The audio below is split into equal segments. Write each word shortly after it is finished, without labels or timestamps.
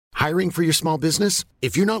Hiring for your small business?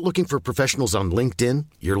 If you're not looking for professionals on LinkedIn,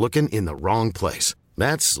 you're looking in the wrong place.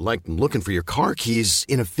 That's like looking for your car keys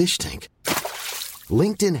in a fish tank.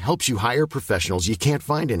 LinkedIn helps you hire professionals you can't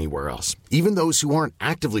find anywhere else, even those who aren't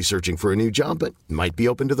actively searching for a new job but might be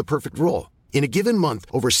open to the perfect role. In a given month,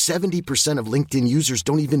 over 70% of LinkedIn users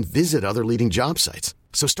don't even visit other leading job sites.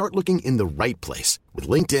 So start looking in the right place. With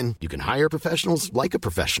LinkedIn, you can hire professionals like a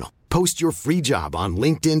professional. Post your free job on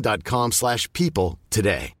linkedin.com/people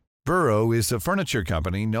today. Burrow is a furniture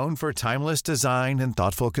company known for timeless design and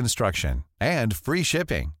thoughtful construction, and free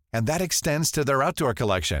shipping, and that extends to their outdoor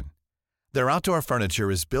collection. Their outdoor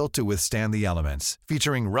furniture is built to withstand the elements,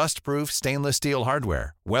 featuring rust-proof stainless steel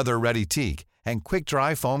hardware, weather-ready teak, and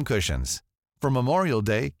quick-dry foam cushions. For Memorial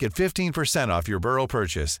Day, get 15% off your Burrow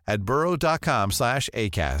purchase at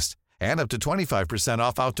burrow.com/ACAST and up to 25%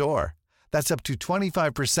 off outdoor. That's up to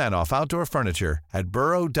 25% off outdoor furniture at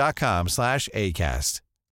burrow.com/ACAST.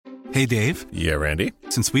 Hey, Dave. Yeah, Randy.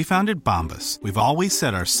 Since we founded Bombas, we've always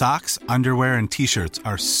said our socks, underwear, and T-shirts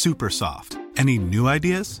are super soft. Any new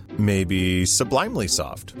ideas? Maybe sublimely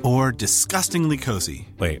soft. Or disgustingly cozy.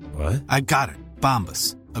 Wait, what? I got it.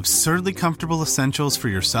 Bombas. Absurdly comfortable essentials for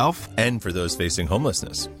yourself and for those facing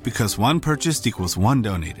homelessness. Because one purchased equals one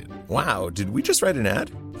donated. Wow, did we just write an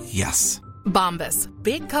ad? Yes. Bombas.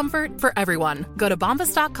 Big comfort for everyone. Go to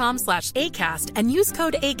bombas.com/ACAST and use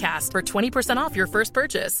code ACAST for 20% off your first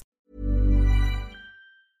purchase.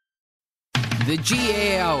 The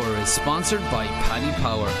GA Hour is sponsored by Paddy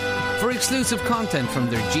Power. For exclusive content from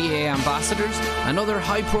their GA ambassadors and other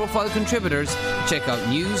high-profile contributors, check out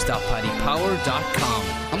news.paddypower.com.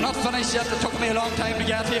 I'm not finished yet. It took me a long time to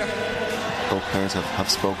get here. Both players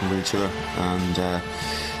have spoken with each other,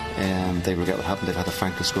 and they regret what happened. They've had a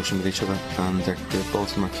frank discussion with each other, and they're both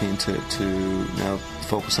of them are keen to now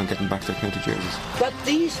focus on getting back their county jerseys. That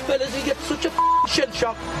these fellas will get such a shell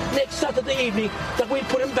shock next Saturday evening that we'll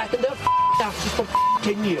put them back in their asses for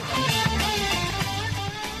 10 years.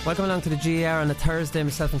 Welcome along to the GR on a Thursday.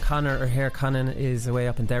 Myself and Conor are here. Conan is away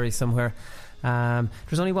up in Derry somewhere.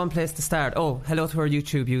 There's only one place to start. Oh, hello to our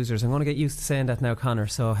YouTube users. I'm going to get used to saying that now, Conor.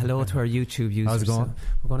 So hello to our YouTube users. How's it going? So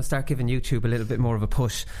we're going to start giving YouTube a little bit more of a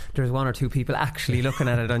push. There's one or two people actually looking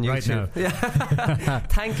at it on YouTube. Right now. Yeah.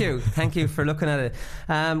 Thank you for looking at it.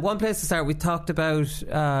 One place to start. We talked about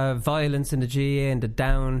violence in the GA and the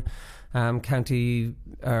down county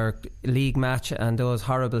or league match and those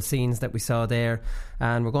horrible scenes that we saw there,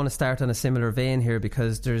 and we're going to start on a similar vein here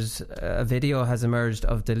because there's a video has emerged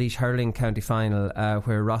of the Laois hurling county final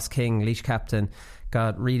where Ross King, Laois captain,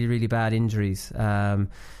 got really, really bad injuries.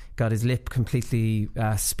 Got his lip completely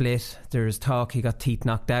split. There's talk he got teeth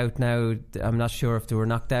knocked out. Now I'm not sure if they were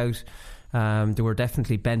knocked out. They were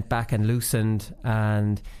definitely bent back and loosened,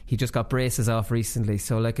 and he just got braces off recently.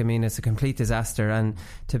 So it's a complete disaster. And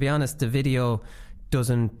to be honest, the video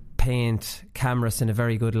doesn't paint Camrus in a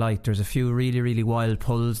very good light. There's a few really, really wild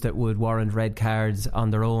pulls that would warrant red cards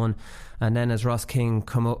on their own, and then as Ross King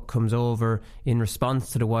comes over in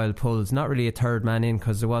response to the wild pulls, not really a third man in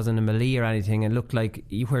because there wasn't a melee or anything, and looked like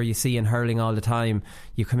where you see in hurling all the time,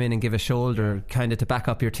 you come in and give a shoulder kind of to back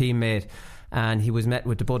up your teammate, and he was met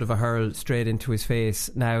with the butt of a hurl straight into his face.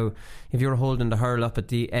 Now, if you're holding the hurl up at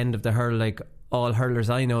the end of the hurl like all hurlers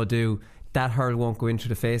I know do, that hurl won't go into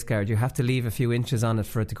the face guard. You have to leave a few inches on it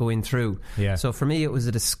for it to go in through. Yeah. So for me, it was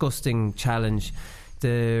a disgusting challenge.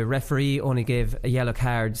 The referee only gave yellow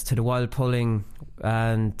cards to the wild pulling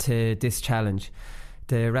and to this challenge.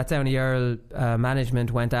 The Rathdowney Earl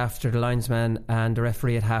management went after the linesman and the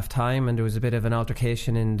referee at half time, and there was a bit of an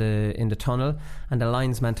altercation in the tunnel, and the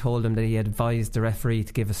linesman told him that he advised the referee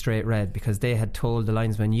to give a straight red because they had told the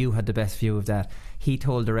linesman, you had the best view of that. He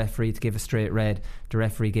told the referee to give a straight red. The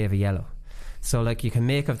referee gave a yellow. So you can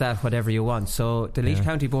make of that whatever you want. So the Laois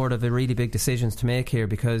County Board have a really big decisions to make here,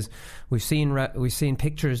 because we've seen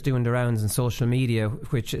pictures doing the rounds on social media,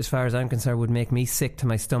 which as far as I'm concerned would make me sick to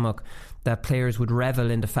my stomach, that players would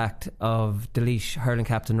revel in the fact of the Laois hurling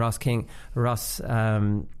captain Ross King,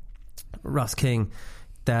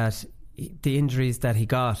 that the injuries that he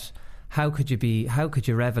got. How could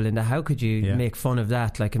you revel in that? How could you make fun of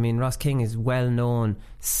that? Ross King is well-known,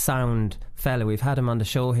 sound fella. We've had him on the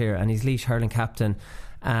show here, and he's Laois hurling captain.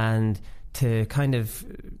 And to kind of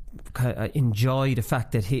enjoy the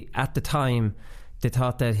fact that he, at the time, they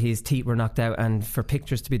thought that his teeth were knocked out, and for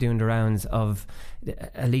pictures to be doing the rounds of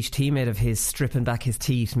a Laois teammate of his stripping back his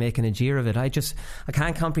teeth, making a jeer of it. I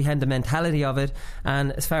can't comprehend the mentality of it,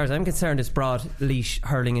 and as far as I'm concerned, it's brought Laois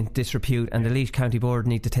hurling into disrepute, and the Laois County Board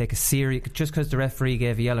need to take a serious, just because the referee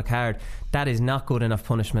gave a yellow card, that is not good enough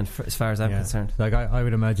punishment as far as I'm concerned. Like I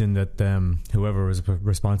would imagine that whoever was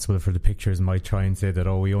responsible for the pictures might try and say that,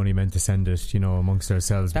 oh, we only meant to send it, amongst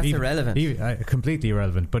ourselves. That's irrelevant. Completely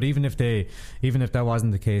irrelevant. But even if that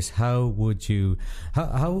wasn't the case, how would you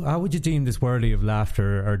deem this worthy of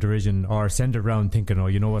laughter or derision, or send it around thinking, oh,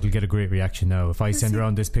 you know what, it'll get a great reaction now if I send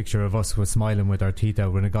around this picture of us with smiling with our teeth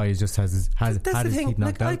out when a guy just has his teeth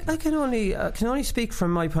knocked out? I can only speak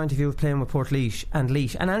from my point of view of playing with Portlaoise and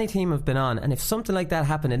Laois and any team I've been on, and if something like that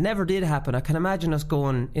happened, it never did happen, I can imagine us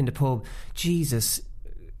going in the pub, Jesus,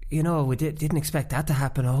 we didn't expect that to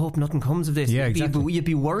happen. I hope nothing comes of this. Yeah, exactly. You'd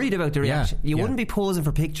be worried about the reaction. You wouldn't be posing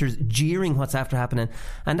for pictures, jeering what's after happening.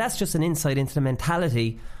 And that's just an insight into the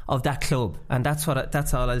mentality of that club. And that's all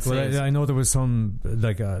I'll say. Well, I know there was some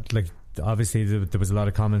obviously there was a lot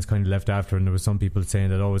of comments kind of left after, and there was some people saying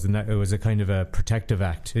that it was a kind of a protective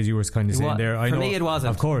act, as you were kind of saying there. For me, it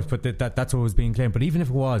wasn't, of course, but that's what was being claimed. But even if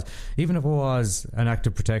it was an act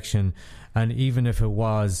of protection, and even if it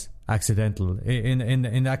was accidental,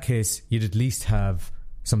 in that case, you'd at least have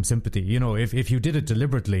some sympathy. If you did it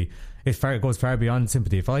deliberately, it goes far beyond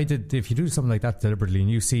sympathy. If you do something like that deliberately, and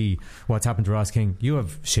you see what's happened to Ross King, you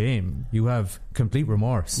have shame, you have complete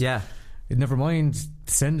remorse. Yeah. Never mind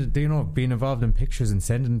being involved in pictures and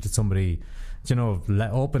sending it to somebody,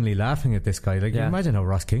 openly laughing at this guy. You imagine how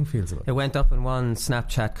Ross King feels about it. It went up in one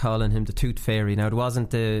Snapchat calling him the Tooth Fairy. Now, it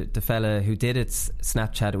wasn't the fella who did its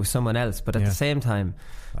Snapchat, it was someone else, but at the same time,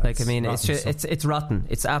 it's rotten.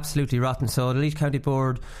 It's absolutely rotten. So the Laois County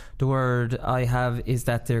Board, the word I have is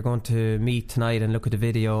that they're going to meet tonight and look at the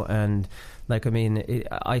video, and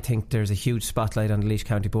I think there's a huge spotlight on the Laois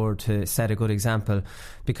County Board to set a good example,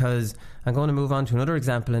 because I'm going to move on to another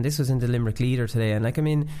example, and this was in the Limerick Leader today, and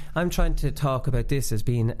I'm trying to talk about this as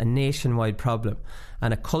being a nationwide problem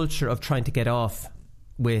and a culture of trying to get off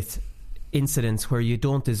with incidents where you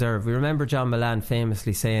don't deserve. We remember John Milan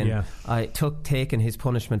famously saying, taking his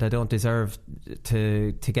punishment, I don't deserve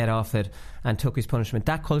to get off it, and took his punishment.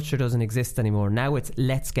 That culture doesn't exist anymore. Now it's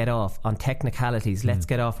let's get off on technicalities, let's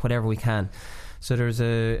get off whatever we can. So there's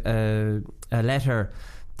a letter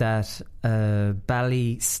that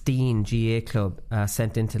Ballysteen GA club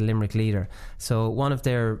sent into the Limerick Leader. So one of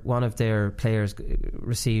their players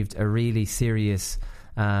received a really serious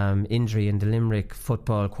injury in the Limerick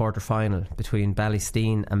football quarter-final between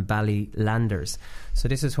Ballysteen and Ballylanders. So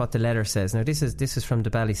this is what the letter says. Now this is from the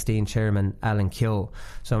Ballysteen chairman, Alan Keogh.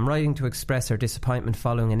 So I'm writing to express our disappointment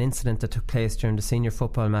following an incident that took place during the senior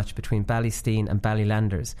football match between Ballysteen and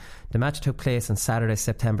Ballylanders. The match took place on Saturday,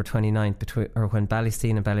 September 29th, when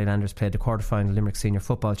Ballysteen and Ballylanders played the quarter-final Limerick Senior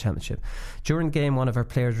Football Championship. During the game, one of our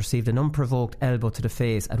players received an unprovoked elbow to the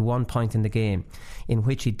face at one point in the game, in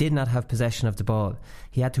which he did not have possession of the ball.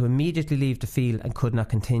 He had to immediately leave the field and could not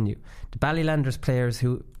continue. The Ballylander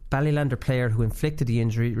player who inflicted the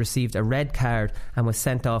injury received a red card and was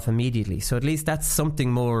sent off immediately. So at least that's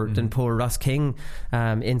something more than poor Ross King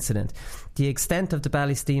incident. The extent of the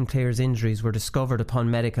Ballysteen player's injuries were discovered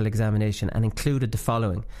upon medical examination and included the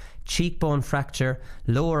following: cheekbone fracture,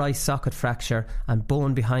 lower eye socket fracture, and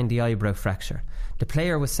bone behind the eyebrow fracture. The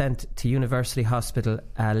player was sent to University Hospital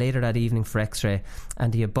later that evening for x-ray,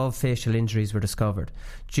 and the above facial injuries were discovered.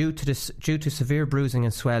 Due to severe bruising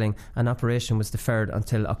and swelling, an operation was deferred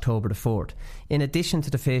until October the 4th. In addition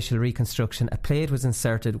to the facial reconstruction, a plate was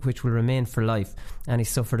inserted which will remain for life, and he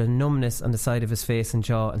suffered a numbness on the side of his face and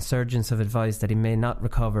jaw, and surgeons have advised that he may not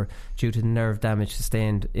recover due to the nerve damage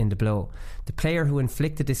sustained in the blow. The player who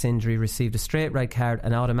inflicted this injury received a straight red card,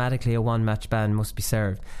 and automatically a one-match ban must be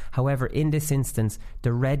served. However, in this instance,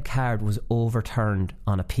 the red card was overturned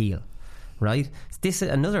on appeal. Right? This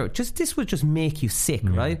would just make you sick,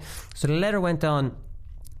 right? So the letter went on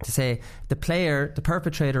to say the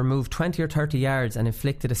perpetrator moved 20 or 30 yards and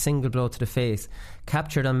inflicted a single blow to the face,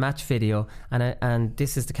 captured on match video, and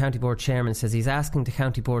this is the county board chairman, says he's asking the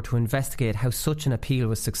county board to investigate how such an appeal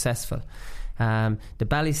was successful. The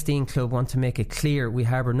Ballysteen club want to make it clear we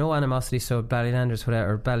harbour no animosity, so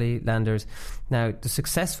Ballylanders. Now, the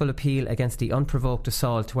successful appeal against the unprovoked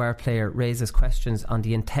assault to our player raises questions on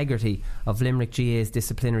the integrity of Limerick GA's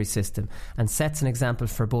disciplinary system and sets an example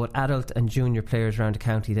for both adult and junior players around the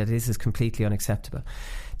county that this is completely unacceptable.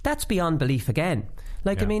 That's beyond belief again.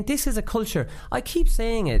 I mean, this is a culture. I keep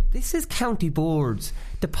saying it. This is county boards.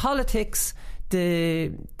 The politics,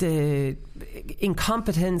 the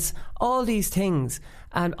incompetence, all these things.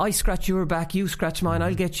 And I scratch your back, you scratch mine,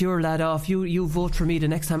 I'll get your lad off, you vote for me the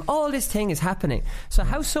next time. All this thing is happening. So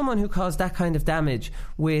how someone who caused that kind of damage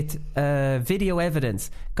with video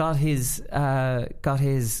evidence got his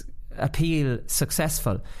appeal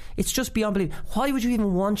successful, it's just beyond belief. Why would you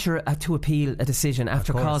even want to appeal a decision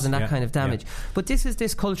after causing that kind of damage? But this is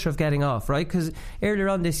this culture of getting off, right? Because earlier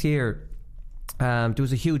on this year, there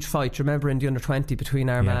was a huge fight, remember, in the under-20 between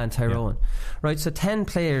Armagh and Tyrone, right? So 10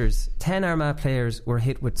 Armagh players were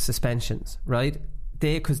hit with suspensions, right?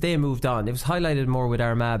 Because they moved on. It was highlighted more with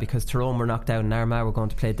Armagh because Tyrone were knocked out and Armagh were going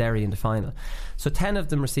to play Derry in the final. So 10 of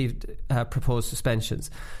them received proposed suspensions.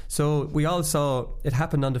 So we all saw it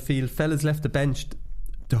happened on the field. Fellas left the bench,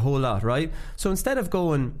 the whole lot, right? So instead of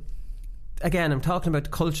going, again, I'm talking about the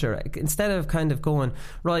culture, instead of kind of going,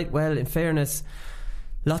 right, well, in fairness,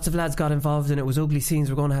 lots of lads got involved and it was ugly scenes,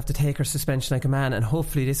 we're going to have to take our suspension like a man, and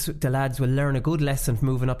hopefully the lads will learn a good lesson from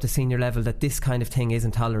moving up to senior level that this kind of thing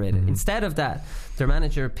isn't tolerated. Instead of that, their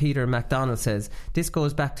manager Peter MacDonald says this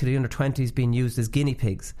goes back to the under-20s being used as guinea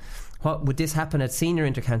pigs. What would this happen at senior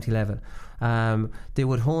intercounty level? They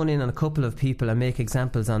would hone in on a couple of people and make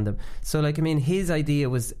examples on them. So his idea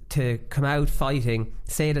was to come out fighting,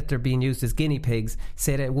 say that they're being used as guinea pigs,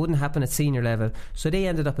 say that it wouldn't happen at senior level. So they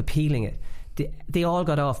ended up appealing it. They all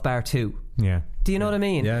got off bar 2. Yeah. Do you know what I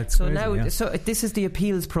mean? Yeah, it's crazy, so this is the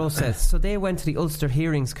appeals process. So they went to the Ulster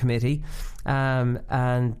Hearings Committee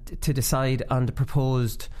and to decide on the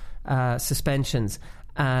proposed suspensions,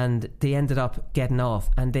 and they ended up getting off.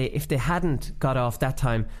 And if they hadn't got off that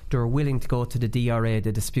time, they were willing to go to the DRA,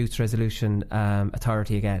 the Disputes Resolution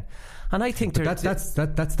Authority, again. And I think that's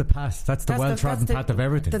the path. That's the well-trodden path of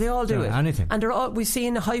everything. They all do it. Anything. And we've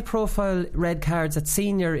seen high-profile red cards at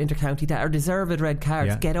senior intercounty that are deserved red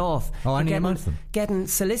cards get off. Oh, any amount of them. Getting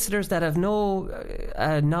solicitors that have no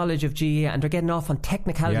knowledge of GAA, and they're getting off on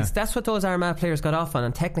technicalities. Yeah. That's what those Armagh players got off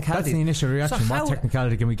on technicalities. That's the initial reaction. So what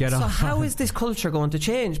technicality can we get off? So how is this culture going to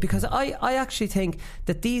change? Because I actually think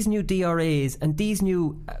that these new DRAs and these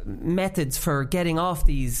new methods for getting off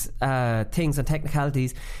these things and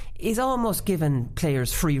technicalities is almost giving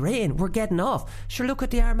players free rein. We're getting off. Sure, look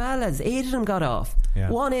at the Armagh lads. 8 of them got off.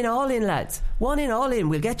 Yeah. 1 in, all in, lads. 1 in, all in.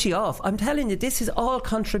 We'll get you off. I'm telling you, this is all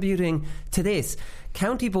contributing to this.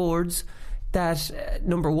 County boards that,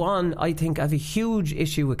 number one, I think I have a huge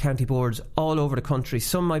issue with county boards all over the country.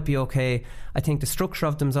 Some might be okay. I think the structure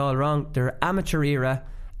of them's all wrong. They're amateur era,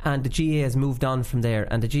 and the GAA has moved on from there,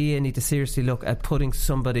 and the GAA need to seriously look at putting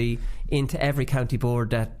somebody into every county board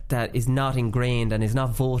that is not ingrained and is not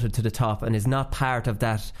voted to the top and is not part of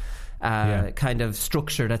that kind of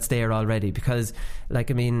structure that's there already, because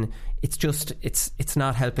it's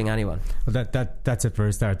not helping anyone. Well, that's it for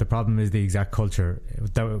a start. The problem is the exact culture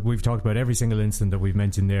that we've talked about. Every single incident that we've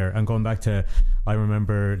mentioned there, and going back to, I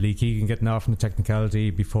remember Lee Keegan getting off in the technicality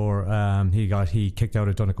before he kicked out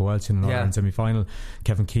at Donegal Welsh in an Ireland semi-final.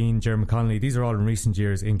 Kevin Keane, Jeremy Connolly, these are all in recent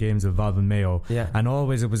years in games involving Mayo, and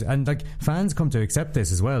always it was, and fans come to accept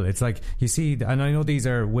this as well. It's like, you see, and I know these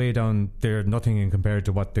are way down, they're nothing in compared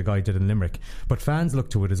to what the guy did in Limerick, but fans look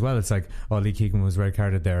to it as well. It's like, Lee Keegan was red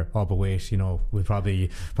carded there, but wait, we'll probably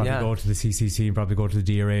go to the CCC and probably go to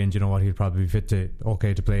the DRA, and you know what, he'll probably be fit to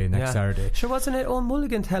play next Saturday. Sure, wasn't it Owen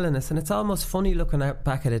Mulligan telling us, and it's almost funny looking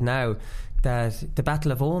back at it now, that the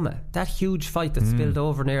Battle of Omagh, that huge fight that spilled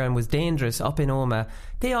over there and was dangerous up in Omagh,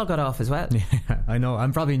 they all got off as well. Yeah, I know,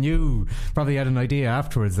 and probably had an idea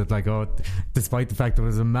afterwards that despite the fact there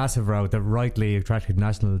was a massive rout that rightly attracted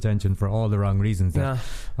national attention for all the wrong reasons, that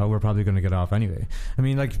we're probably going to get off anyway. I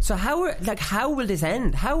mean, so how will this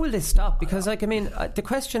end? How will this stop? Because the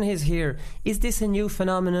question is here, is this a new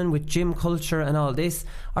phenomenon with gym culture and all this,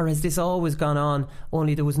 or has this always gone on,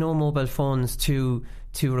 only there was no mobile phones to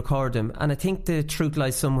record them? And I think the truth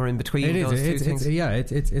lies somewhere in between two things.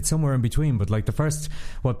 It's somewhere in between. But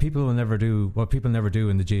what people never do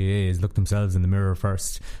in the GAA is look themselves in the mirror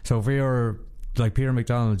first. So if you're like Peter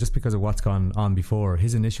MacDonald, just because of what's gone on before,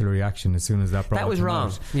 his initial reaction as soon as that was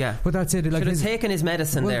wrong out, but that's it. Should have taken his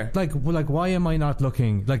medicine there. Why am I not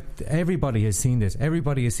looking? Everybody has seen this.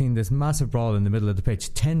 Everybody has seen this massive brawl in the middle of the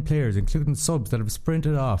pitch. 10 players, including subs, that have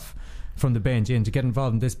sprinted off from the bench in to get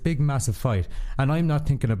involved in this big massive fight, and I'm not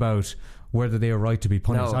thinking about whether they are right to be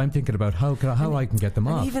punished. No. I'm thinking about how I can get them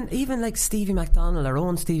off. Even like Stevie McDonald, our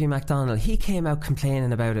own Stevie McDonald, he came out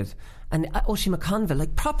complaining about it. And Oisin McConville,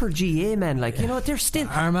 like proper GA men, like, you know, they're still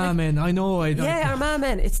Armagh men, I know. Armagh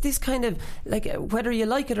men. It's this kind of, like, whether you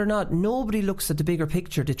like it or not, nobody looks at the bigger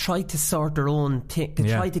picture. They try to sort their own thing. They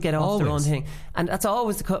try to get off their own thing, and that's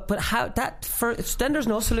always the cut. But how that then there's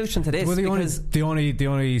no solution to this. Well, the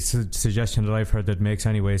only suggestion that I've heard that makes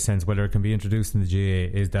any way sense, whether it can be introduced in the GA,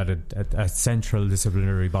 is that a central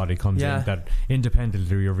disciplinary body comes in that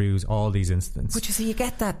independently reviews all these incidents. But you see, you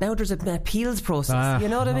get that now. There's an appeals process. You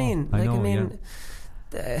know what I mean? I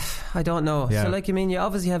don't know. So, like, you mean, you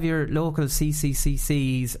obviously have your local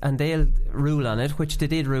CCCCs, and they'll rule on it, which they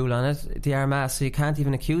did rule on it, the Armagh, so you can't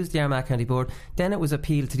even accuse the Armagh County Board. Then it was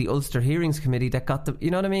appealed to the Ulster Hearings Committee that got them, you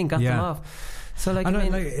know what I mean, got them off. So, like,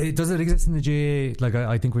 does it exist in the GA? Like,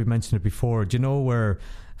 I think we've mentioned it before. Do you know where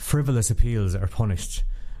frivolous appeals are punished?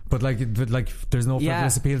 But there's no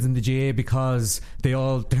frivolous appeals in the GA because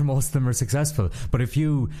most of them are successful. But if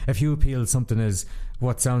you appeal something as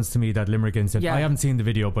what sounds to me that Limerick incident, I haven't seen the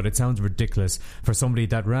video, but it sounds ridiculous for somebody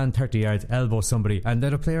that ran 30 yards, elbow somebody, and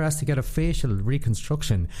then a player has to get a facial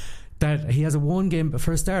reconstruction. That he has a one game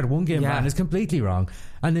ban is completely wrong,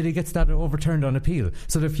 and then he gets that overturned on appeal.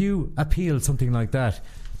 So that if you appeal something like that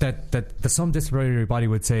some disciplinary body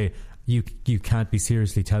would say you can't be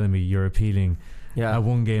seriously telling me you're appealing a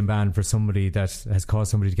one game ban for somebody that has caused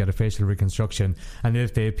somebody to get a facial reconstruction, and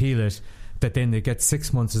if they appeal it, that then they get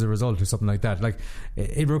 6 months as a result or something like that. Like,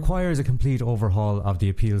 it requires a complete overhaul of the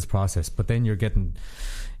appeals process, but then you're getting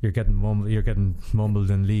mumbled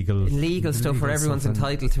in legal stuff where everyone's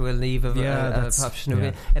entitled to a leave of option.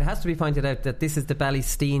 It has to be pointed out that this is the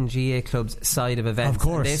Ballysteen GA Club's side of events. Of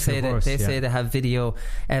course, they say they have video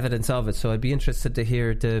evidence of it. So I'd be interested to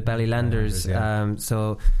hear the Ballylanders.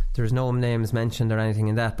 So there's no names mentioned or anything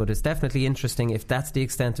in that, but it's definitely interesting if that's the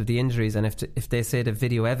extent of the injuries, and if they say the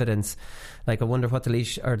video evidence. Like, I wonder what the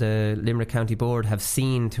Laois or the Limerick County Board have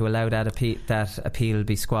seen to allow that appeal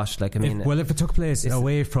be squashed. Like, I mean, if it took place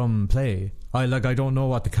away from play, I don't know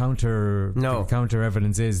what the counter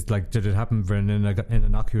evidence is. Like, did it happen for an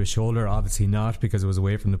innocuous shoulder? Obviously not, because it was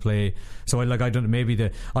away from the play. So I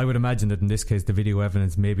would imagine that in this case the video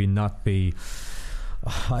evidence maybe not be.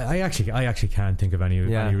 I actually can't think of any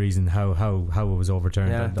reason how it was overturned.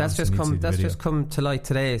 Yeah, that's just come to light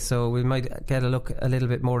today, so we might get a look a little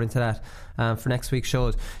bit more into that for next week's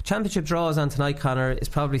shows. Championship draws on tonight, Conor, is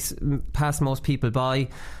probably passed most people by.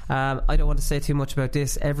 I don't want to say too much about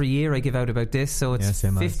this. Every year I give out about this, so it's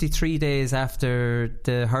 53 days after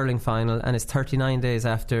the hurling final, and it's 39 days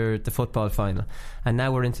after the football final, and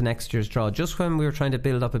now we're into next year's draw. Just when we were trying to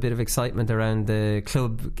build up a bit of excitement around the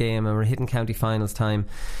club game and we're hitting county finals time,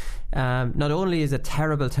 not only is it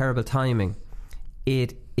terrible timing,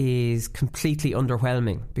 it is completely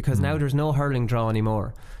underwhelming, because now there's no hurling draw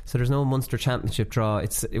anymore. So there's no Munster Championship draw.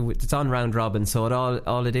 It's on round robin, so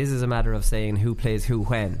all it is a matter of saying who plays who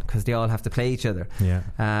when, because they all have to play each other.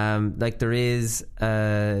 Like there is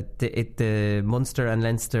the Munster and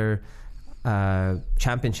Leinster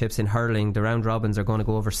championships in hurling. The round robins are going to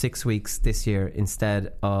go over 6 weeks this year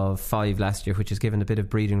instead of 5 last year, which has given a bit of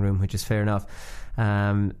breathing room, which is fair enough.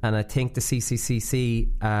 And I think the CCCC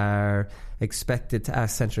are expected to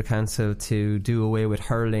ask Central Council to do away with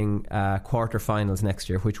hurling quarterfinals next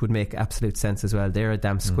year, which would make absolute sense as well. They're a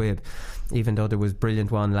damn squib, even though there was a brilliant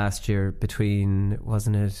one last year between,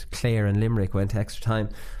 wasn't it, Clare and Limerick went to extra time.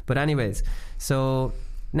 But anyways, so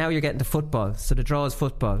now you're getting to football, so the draw is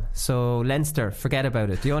football. So Leinster, forget about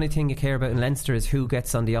it. The only thing you care about in Leinster is who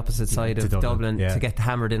gets on the opposite side of Dublin to get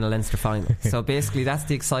hammered in a Leinster final. So basically that's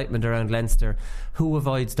the excitement around Leinster. Who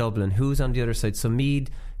avoids Dublin? Who's on the other side? So Meath,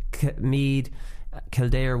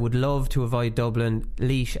 Kildare would love to avoid Dublin.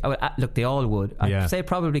 Laois, look, they all would. I'd say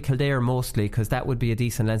probably Kildare mostly, because that would be a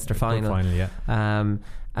decent Leinster final.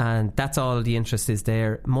 And that's all the interest is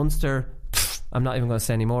there. Munster, I'm not even going to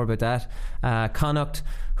say any more about that. Connacht,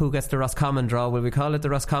 who gets the Roscommon draw? Will we call it the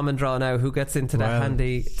Roscommon draw now? Who gets into that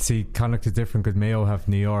handy? See, Connacht is different because Mayo have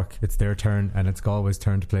New York. It's their turn, and it's Galway's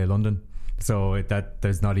turn to play London. So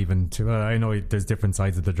there's not even I know there's different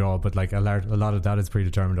sides of the draw, but like a lot of that is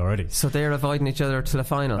predetermined already. So they're avoiding each other till the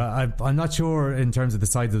final. I'm not sure in terms of the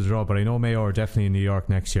sides of the draw, but I know Mayo are definitely in New York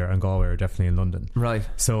next year, and Galway are definitely in London. Right.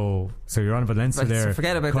 So you're on about Leinster there. So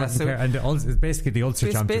forget about that. So and it's basically the Ulster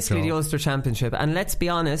Championship. It's basically the Ulster Championship, and let's be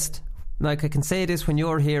honest. Like, I can say this when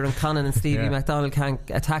you're here and Conan and Stevie McDonald can't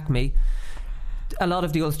attack me. a lot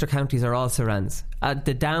of the Ulster counties are also Rans.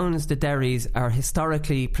 The Downs, the Derrys are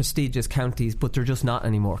historically prestigious counties, but they're just not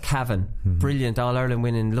anymore. Cavan, brilliant All-Ireland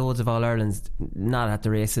winning, loads of All-Irelands, not at the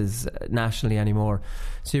races nationally anymore.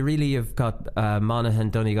 So you've got Monaghan,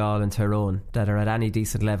 Donegal and Tyrone that are at any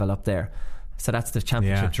decent level up there. So that's the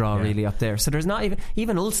championship draw really up there. So there's not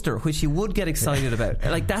even Ulster, which you would get excited about.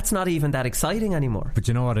 Like, that's not even that exciting anymore. But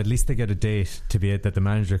you know what? At least they get a date to be it that the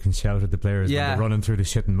manager can shout at the players when they're running through the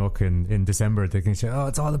shit and muck in December. They can shout,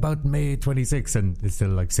 it's all about May 26th, and it's still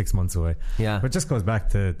like 6 months away. Yeah. But it just goes back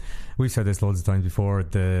to, we've said this loads of times before,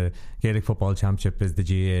 the Gaelic Football Championship is the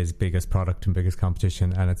GAA's biggest product and biggest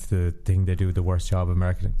competition, and it's the thing they do the worst job of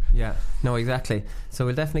marketing. Yeah, no, exactly. So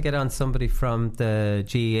we'll definitely get on somebody from the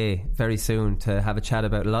GAA very soon to have a chat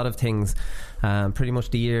about a lot of things, pretty much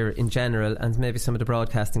the year in general, and maybe some of the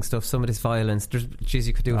broadcasting stuff, some of this violence.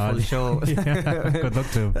 You could do a full show. Good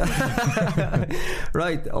luck to him.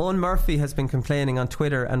 Right, Owen Murphy has been complaining on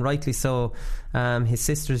Twitter, and rightly so. His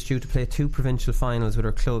sister's due to play 2 provincial finals with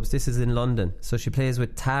her clubs. This is in London, so she plays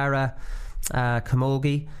with Tara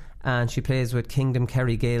Camogie, and she plays with Kingdom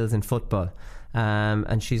Kerry Gales in football.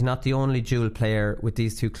 And she's not the only dual player with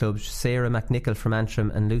these 2 clubs. Sarah McNichol from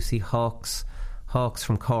Antrim and Lucy Hawkes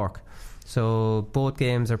from Cork. So both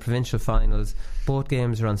games are provincial finals. Both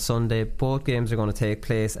games are on Sunday. Both games are going to take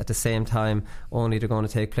place at the same time, only they're going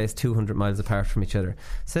to take place 200 miles apart from each other.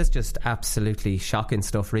 So it's just absolutely shocking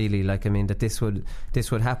stuff, really. Like, I mean, that this would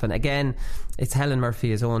happen. Again, it's Helen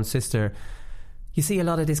Murphy, his own sister. You see a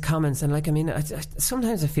lot of these comments, and like, I mean,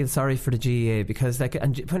 sometimes I feel sorry for the GAA, because like,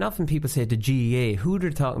 and when often people say the GAA, who they're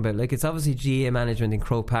talking about, like, it's obviously GAA management in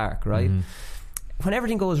Croke Park, right? When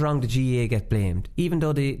everything goes wrong, the GAA get blamed, even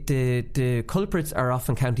though the culprits are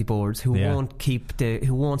often county boards who won't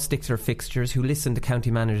stick to their fixtures, who listen to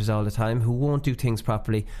county managers all the time, who won't do things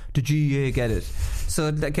properly. The GAA get it. So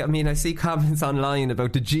like, I mean, I see comments online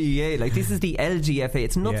about the GAA, like, this is the LGFA.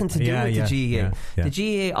 It's nothing to do with the GAA.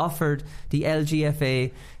 The GAA offered the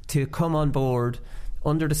LGFA to come on board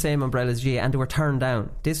under the same umbrella as GAA, and they were turned down.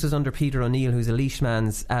 This was under Peter O'Neill, who's a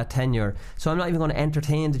Leishman's tenure. So I'm not even going to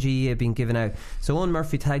entertain the GAA being given out. So Owen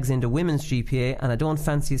Murphy tags into women's GPA, and I don't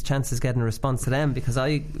fancy his chances getting a response to them, because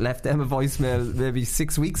I left them a voicemail maybe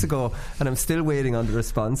 6 weeks ago, and I'm still waiting on the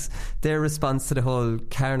response. Their response to the whole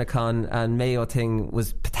Carnacon and Mayo thing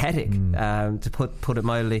was pathetic, to put it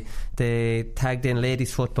mildly. They tagged in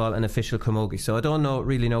ladies football and official camogie. So I don't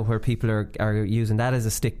really know where people are using that as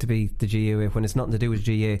a stick to beat the GAA when it's nothing to do with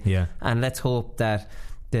GAA. And let's hope that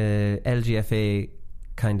the LGFA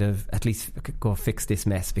kind of at least go fix this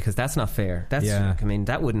mess, because that's not fair. That's I mean,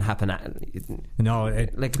 that wouldn't happen.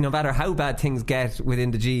 No matter how bad things get within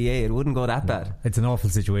the GAA, it wouldn't go that bad. It's an awful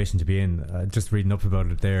situation to be in. Just reading up about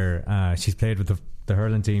it there, she's played with the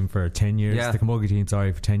hurling team for 10 years, the camogie team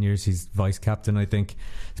for 10 years. She's vice captain, I think.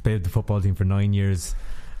 She's played with the football team for 9 years.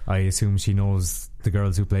 I assume she knows the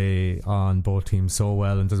girls who play on both teams so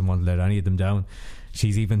well and doesn't want to let any of them down.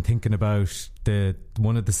 She's even thinking about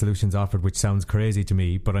one of the solutions offered, which sounds crazy to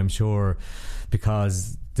me, but I'm sure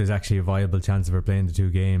because there's actually a viable chance of her playing the 2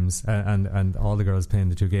 games, and all the girls playing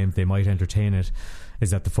the 2 games, they might entertain it,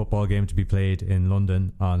 is that the football game to be played in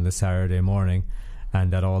London on the Saturday morning,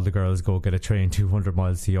 and that all the girls go get a train 200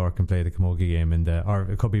 miles to York and play the camogie game or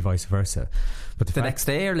it could be vice versa. But the next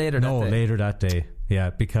day or later that day? No, later that day. Yeah,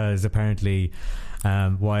 because apparently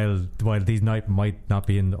while these might not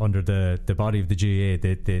be under the body of the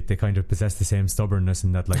GAA, they kind of possess the same stubbornness,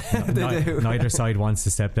 in that like neither side wants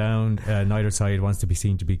to step down, neither side wants to be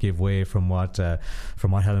seen to give way from what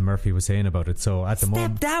Helen Murphy was saying about it. So at the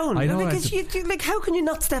moment, step down. I know, like how can you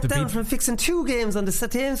not step down from fixing 2 games on the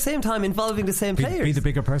same time involving the same players? Be the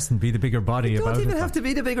bigger person, be the bigger body. You don't even have to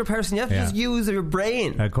be the bigger person. You have to just use your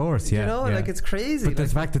brain. Of course, yeah. You know, like, it's crazy. But the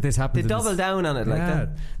fact that this happened, they double down on it like that.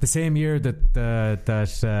 The same year that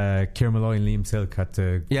Ciara Malloy and Liam Silk had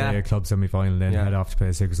to play a club semi-final, then head off to play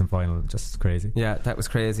a Sigerson final. Just crazy. Yeah, that was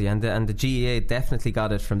crazy. And the GAA definitely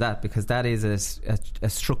got it from that, because that is a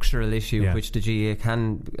structural issue which the GAA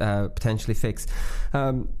can potentially fix.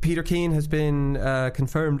 Peter Keane has been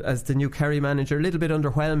confirmed as the new Kerry manager. A little bit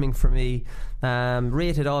underwhelming for me.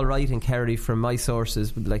 Rated all right in Kerry from my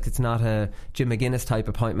sources, like, it's not a Jim McGuinness type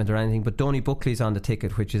appointment or anything, but Donny Buckley's on the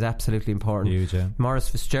ticket, which is absolutely important. Huge, yeah. Maurice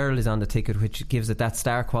Fitzgerald is on the ticket, which gives it that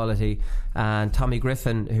star quality, and Tommy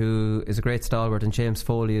Griffin, who is a great stalwart, and James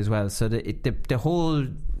Foley as well. So the whole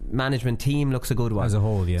management team looks a good one as a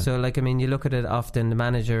whole. So like, I mean, you look at it often, the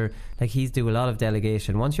manager, like, he's do a lot of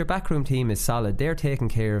delegation. Once your backroom team is solid, they're taking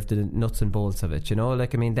care of the nuts and bolts of it, you know.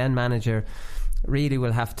 Like, I mean, then manager really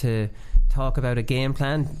will have to talk about a game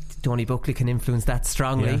plan, Tony Buckley can influence that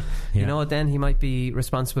strongly. You know, then he might be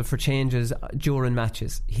responsible for changes during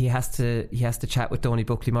matches. He has to chat with Tony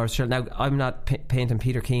Buckley, Maurice Fitzgerald. Now, I'm not painting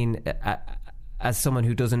Peter Keane as someone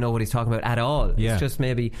who doesn't know what he's talking about at all. It's just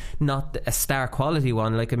maybe not a star quality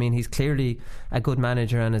one. Like, I mean, he's clearly a good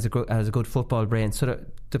manager and has a good football brain. So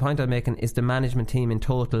the point I'm making is the management team in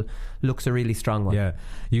total looks a really strong one. Yeah,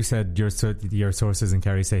 you said your sources in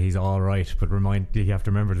Kerry say he's all right, but you have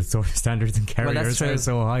to remember the sort of standards in Kerry are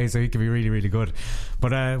so high, so he can be really, really good.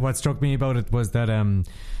 But what struck me about it was that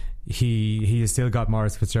he has still got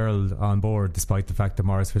Maurice Fitzgerald on board, despite the fact that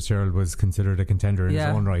Maurice Fitzgerald was considered a contender in his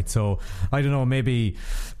own right. So I don't know, maybe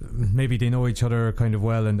they know each other kind of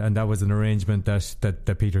well, and that was an arrangement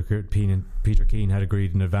that Peter Keane had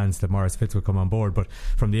agreed in advance that Maurice Fitz would come on board. But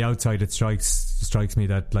from the outside, it strikes me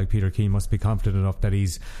that, like, Peter Keane must be confident enough that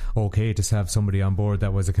he's okay to have somebody on board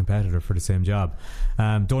that was a competitor for the same job.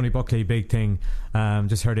 Tony Buckley, big thing.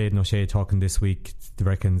 Just heard Aidan O'Shea talking this week. He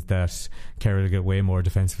reckons that Kerry will get way more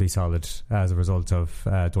defensively solid as a result of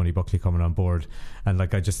Tony Buckley coming on board. And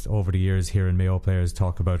like, I just over the years hearing Mayo players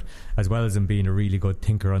talk about, as well as him being a really good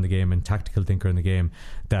thinker on the game and tactical thinker in the game,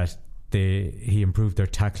 that he improved their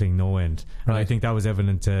tackling no end. And I think that was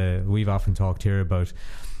evident. We've often talked here about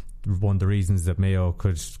one of the reasons that Mayo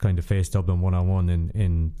could kind of face Dublin one-on-one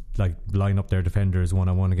in like line up their defenders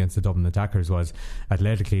one-on-one against the Dublin attackers was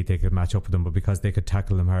athletically they could match up with them, but because they could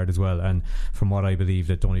tackle them hard as well. And from what I believe,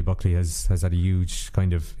 that Tony Buckley has had a huge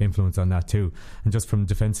kind of influence on that too. And just from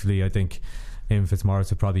defensively, I think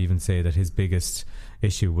Fitzmaurice would probably even say that his biggest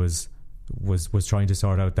issue was trying to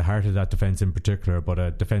sort out the heart of that defence in particular, but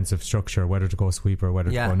a defensive structure, whether to go sweeper or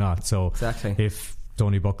whether to go not. So exactly. If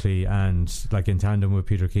Tony Buckley and, like, in tandem with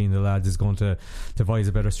Peter Keane, the lads is going to devise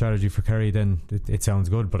a better strategy for Kerry, then it sounds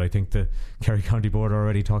good. But I think the Kerry County Board are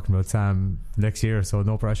already talking about Sam next year, so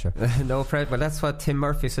no pressure. No pressure. Well, that's what Tim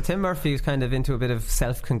Murphy. So Tim Murphy is kind of into a bit of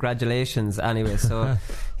self-congratulations anyway. So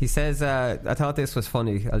he says, I thought this was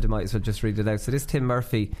funny. I might as well just read it out. So this Tim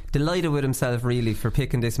Murphy, delighted with himself really for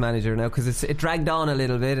picking this manager now, because it dragged on a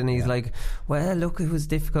little bit, and he's like, well, look, it was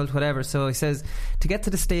difficult, whatever. So he says, to get to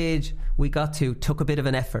the stage we got to took a bit of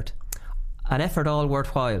an effort all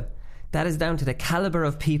worthwhile. That is down to the calibre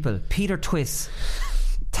of people, Peter Twiss,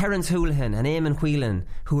 Terence Houlihan and Eamon Whelan,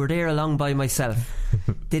 who were there along by myself.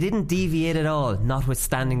 They didn't deviate at all,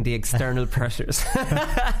 notwithstanding the external pressures.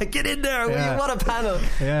 Get in there, what a panel.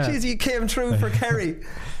 Jeez, you came through for Kerry.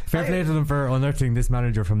 Fair play to them for unearthing this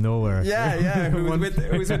manager from nowhere. Who was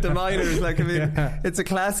with the minors. Like, I mean, it's a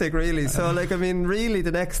classic, really. So, like, I mean, really,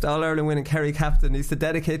 the next All-Ireland winning Kerry captain needs to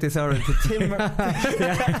dedicate this hour to Tim.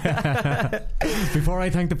 Before I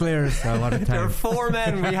thank the players, I want to thank. There are 4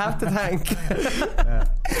 men we have to thank.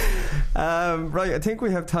 Right, I think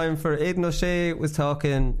we have time for Aidan O'Shea was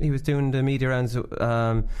talking. He was doing the media rounds.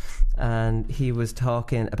 And he was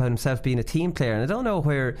talking about himself being a team player, and I don't know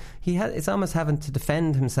where it's almost having to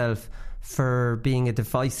defend himself for being a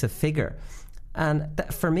divisive figure. And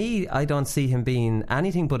for me, I don't see him being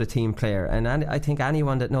anything but a team player. And I think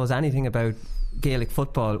anyone that knows anything about Gaelic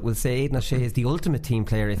football will say Aidan O'Shea is the ultimate team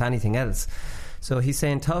player, if anything else. So he's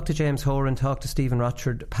saying, talk to James Horan, talk to Stephen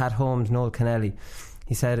Rochford, Pat Holmes, Noel Kennelly.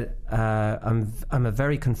 He said, I'm a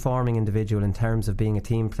very conforming individual in terms of being a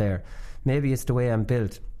team player. Maybe it's the way I'm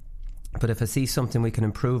built, but if I see something we can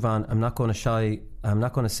improve on, I'm not going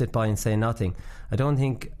to sit by and say nothing. I don't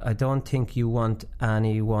think you want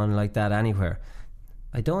anyone like that anywhere.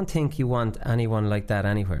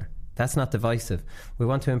 That's not divisive. We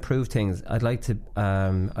want to improve things.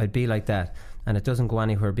 I'd be like that, and it doesn't go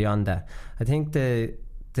anywhere beyond that. I think the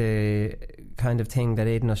kind of thing that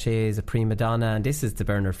Aidan O'Shea is a prima donna, and this is the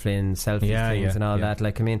Bernard Flynn selfie things and all that.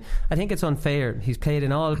 Like, I mean, I think it's unfair. He's played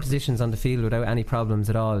in all positions on the field without any problems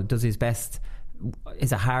at all. Does his best.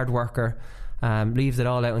 Is a hard worker. Leaves it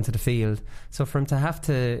all out into the field. So for him to have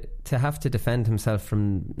to defend himself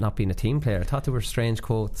from not being a team player, I thought they were strange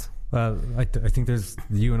quotes. Well, I think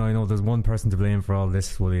you and I know there's one person to blame for all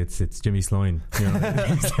this, Willie. It's Jimmy Sloan. You know,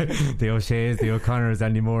 the O'Sheas, the O'Connors,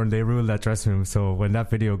 Andy Moore, and they rule that dressing room. So when that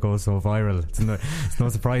video goes so viral, it's no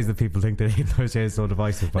surprise that people think that O'Shea is so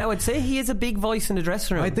divisive. But now, I'd say he is a big voice in the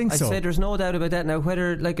dressing room. I think so. I'd say there's no doubt about that. Now,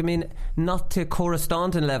 whether, like, I mean, not to Cora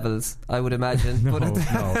Staunton levels, I would imagine,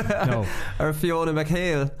 no. or Fiona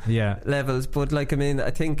McHale levels. But, like, I mean,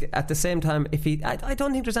 I think at the same time, I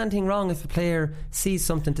don't think there's anything wrong if a player sees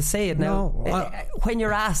something to say it. Now, when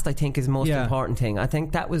you're asked, I think is the most important thing. I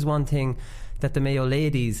think that was one thing that the Mayo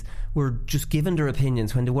ladies were just given their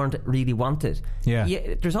opinions when they weren't really wanted.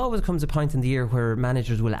 Yeah, there's always comes a point in the year where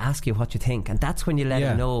managers will ask you what you think, and that's when you let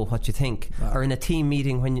them know what you think. Or in a team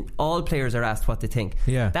meeting when all players are asked what they think.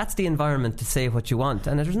 That's the environment to say what you want,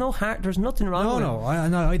 and there's nothing wrong with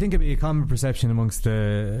it. I think it'd be a common perception amongst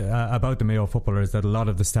about the Mayo footballers that a lot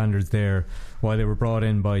of the standards there, while they were brought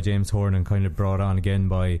in by James Horn and kind of brought on again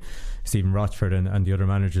by Stephen Rochford and the other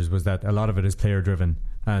managers, was that a lot of it is player driven.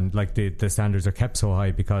 And like the standards are kept so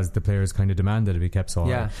high because the players kind of demanded it be kept so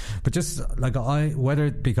high. But just like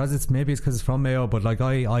because it's from Mayo, but like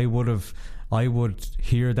I would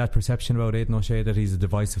hear that perception about Aidan O'Shea that he's a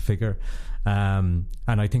divisive figure, and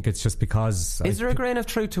I think it's just because. Is there a grain of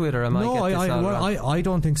truth to it, or I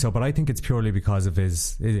don't think so, but I think it's purely because of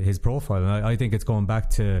his profile, and I think it's going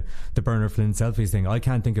back to the Bernard Flynn selfies thing. I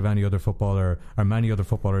can't think of any other footballer or many other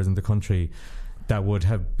footballers in the country that would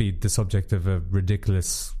have been the subject of a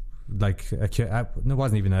ridiculous, it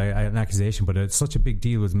wasn't even an accusation, but such a big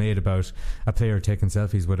deal was made about a player taking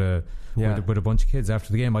selfies with a bunch of kids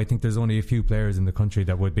after the game. I think there's only a few players in the country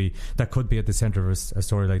that could be at the centre of a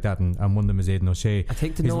story like that, and one of them is Aidan O'Shea. I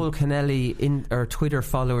think the Noel Kennelly or Twitter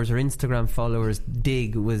followers or Instagram followers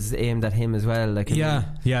dig was aimed at him as well.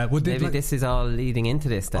 Maybe this is all leading into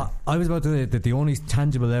this. Then I was about to say that the only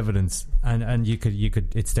tangible evidence, and you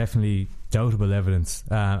could, it's definitely doubtable evidence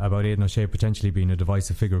about Aidan O'Shea potentially being a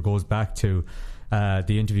divisive figure, goes back to the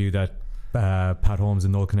interview that Pat Holmes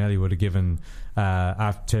and Noel Kennelly would have given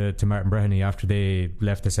to Martin Breheny after they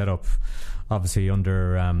left the setup, obviously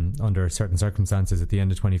under certain circumstances at the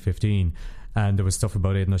end of 2015. And there was stuff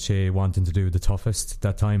about Aidan O'Shea wanting to do the toughest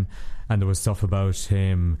that time, and there was stuff about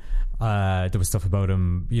him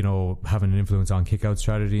having an influence on kick-out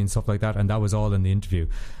strategy and stuff like that, and that was all in the interview.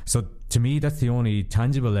 So to me, that's the only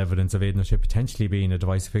tangible evidence of Aidan O'Shea potentially being a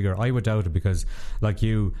divisive figure. I would doubt it because, like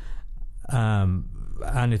you,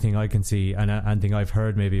 anything I can see and anything I've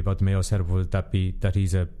heard maybe about the Mayo setup was that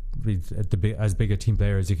he's as big a team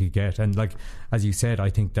player as you could get, and like as you said, I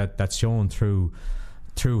think that's shown through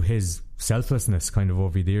his selflessness kind of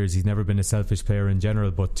over the years. He's never been a selfish player in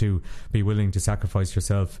general, but to be willing to sacrifice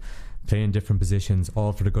yourself, play in different positions,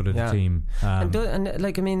 all for the good of the team.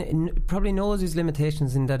 Probably knows his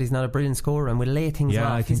limitations in that he's not a brilliant scorer and will lay things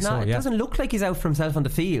off. I think It doesn't look like he's out for himself on the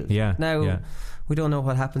field. We don't know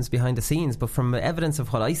what happens behind the scenes, but from evidence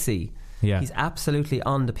of what I see, he's absolutely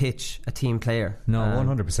on the pitch a team player.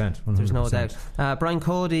 100%. There's no doubt. Brian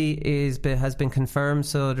Cody has been confirmed,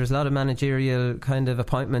 so there's a lot of managerial kind of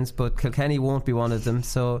appointments, but Kilkenny won't be one of them.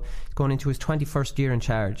 So he's going into his 21st year in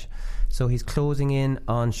charge. So he's closing in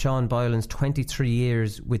on Sean Boylan's 23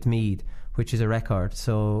 years with Meath, which is a record.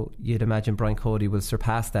 So you'd imagine Brian Cody will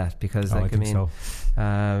surpass that because,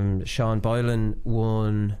 Sean Boylan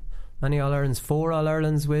won many All-Irelands, 4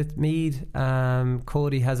 All-Irelands with Meath.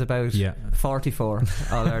 Cody has about 44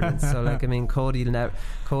 All-Irelands. So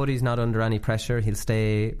Cody's not under any pressure. He'll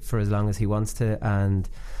stay for as long as he wants to, and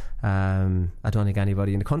I don't think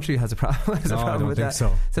anybody in the country has a problem with that.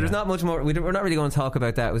 So there's not much more. We're not really going to talk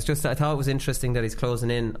about that. It was just I thought it was interesting that he's closing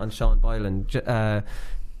in on Sean Boylan.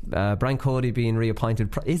 Brian Cody being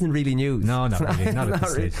reappointed isn't really news. No, not really. Not at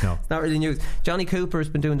this stage. No, it's not really news. Johnny Cooper's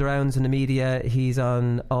been doing the rounds in the media. He's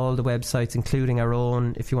on all the websites, including our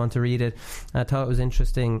own, if you want to read it. I thought it was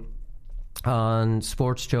interesting on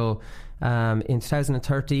Sports Show. In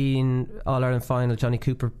 2013 All-Ireland final, Johnny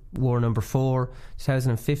Cooper wore number 4.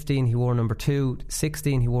 2015 he wore number 2.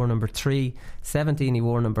 16 he wore number 3. 17 he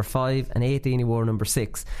wore number 5, and 18 he wore number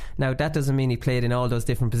 6. Now that doesn't mean he played in all those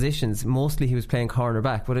different positions. Mostly he was playing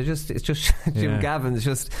cornerback, but it's just Jim Gavin. It's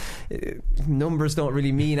just numbers don't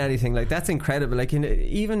really mean anything. Like, that's incredible. Like,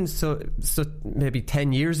 even so maybe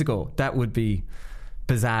 10 years ago that would be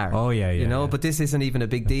bizarre. But this isn't even a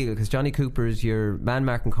big deal because Johnny Cooper is your man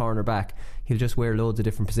marking cornerback. He'll just wear loads of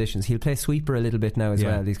different positions. He'll play sweeper a little bit now as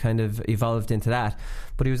well. He's kind of evolved into that.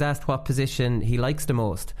 But he was asked what position he likes the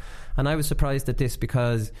most, and I was surprised at this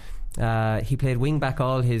because he played wing back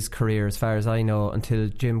all his career, as far as I know, until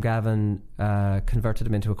Jim Gavin converted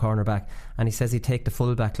him into a cornerback, and he says he'd take the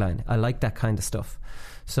full back line. I like that kind of stuff.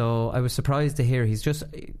 So I was surprised to hear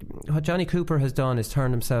what Johnny Cooper has done is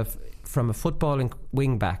turned himself from a footballing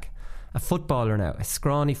wing back, a footballer now, a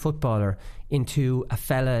scrawny footballer, into a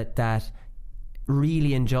fella that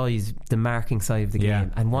really enjoys the marking side of the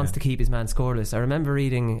game and wants to keep his man scoreless. I remember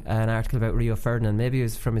reading an article about Rio Ferdinand, maybe it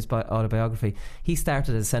was from his autobiography. He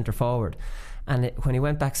started as centre forward, and when he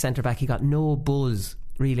went back centre back, he got no buzz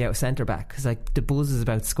really out centre back, because like the buzz is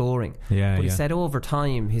about scoring. But he said over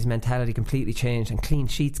time his mentality completely changed, and clean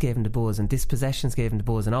sheets gave him the buzz, and dispossessions gave him the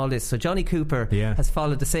buzz, and all this. So Johnny Cooper has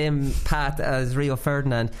followed the same path as Rio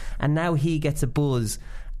Ferdinand, and now he gets a buzz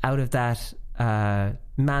out of that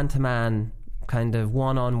man-to-man kind of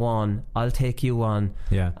one-on-one. I'll take you on,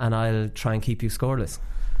 and I'll try and keep you scoreless.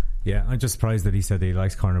 Yeah, I'm just surprised that he said that he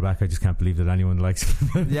likes cornerback. I just can't believe that anyone likes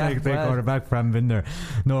cornerback for having been there.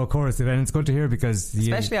 No, of course, and it's good to hear, because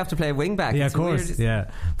especially after playing wing back. Yeah, of course.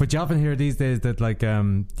 Yeah, but you often hear these days that like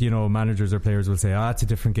managers or players will say, it's a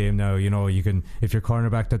different game now. You can, if you're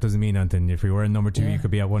cornerback, that doesn't mean anything. If you were in number 2, you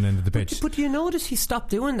could be at one end of the pitch. But you notice he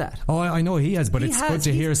stopped doing that. Oh, I know he has, but it's good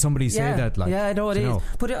to hear somebody say that. Like, I know it is.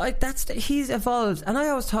 But he's evolved, and I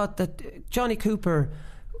always thought that Johnny Cooper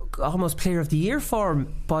almost player of the year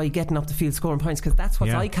form by getting up the field scoring points, because that's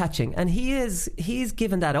what's eye-catching, and he's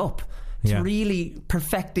given that up to really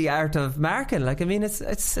perfect the art of marking. Like, I mean, it's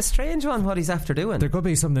a strange one what he's after doing. There could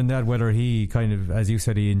be something in that, whether he kind of, as you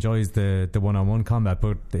said, he enjoys the one-on-one combat,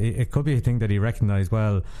 but it could be a thing that he recognised.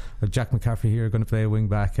 Well, Jack McCaffrey here going to play a wing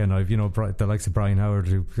back, and I've the likes of Brian Howard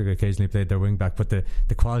who occasionally played their wing back, but the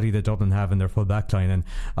quality that Dublin have in their full back line, and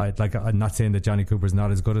I'm not saying that Johnny Cooper's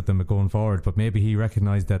not as good at them going forward, but maybe he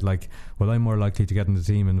recognised that, like, well, I'm more likely to get in the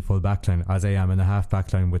team in the full back line as I am in the half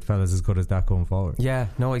back line with fellas as good as that going forward. Yeah,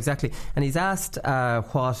 no, exactly. And he's asked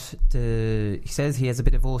he says he has a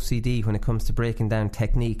bit of OCD when it comes to breaking down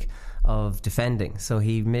technique of defending, so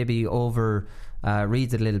he maybe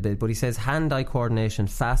reads it a little bit, but he says hand-eye coordination,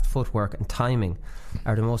 fast footwork and timing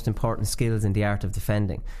are the most important skills in the art of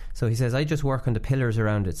defending. So he says, I just work on the pillars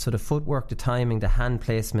around it, so the footwork, the timing, the hand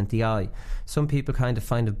placement, the eye. Some people kind of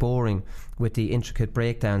find it boring with the intricate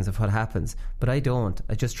breakdowns of what happens, but I don't.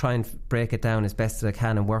 I just try and break it down as best as I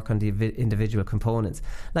can and work on the individual components.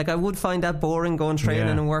 Like, I would find that boring, going training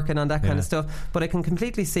and working on that kind of stuff, but I can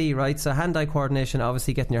completely see, right? So hand-eye coordination,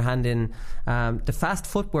 obviously getting your hand in. The fast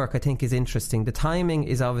footwork I think is interesting. The timing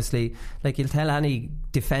is obviously, like, you'll tell any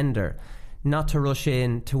defender not to rush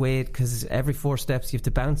in, to wait, because every 4 steps you have to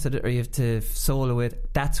bounce it or you have to solo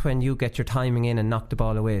it. That's when you get your timing in and knock the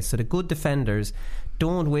ball away. So the good defenders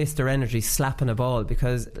don't waste their energy slapping a ball,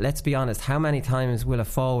 because let's be honest, how many times will a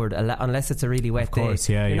forward, unless it's a really wet day,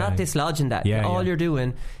 you're not dislodging that. All you're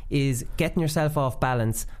doing is getting yourself off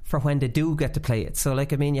balance for when they do get to play it. So,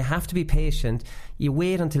 like, I mean, you have to be patient. You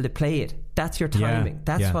wait until they play it. That's your timing.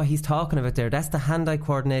 That's what he's talking about there. That's the hand-eye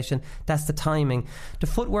coordination. That's the timing. The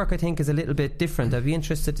footwork, I think, is a little bit different. I'd be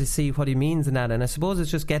interested to see what he means in that. And I suppose it's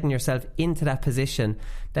just getting yourself into that position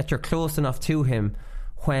that you're close enough to him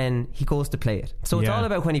when he goes to play it. So it's all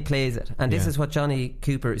about when he plays it, and this is what Johnny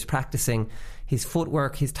Cooper is practicing: his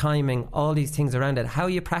footwork, his timing, all these things around it. How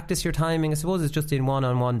you practice your timing, I suppose, is just in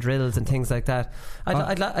one-on-one drills and things like that.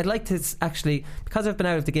 I'd like to actually, because I've been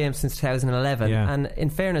out of the game since 2011, and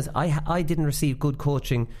in fairness, I didn't receive good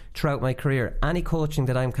coaching throughout my career. Any coaching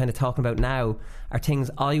that I'm kind of talking about now are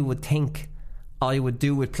things I would think I would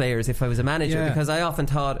do with players if I was a manager, because I often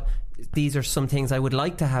thought these are some things I would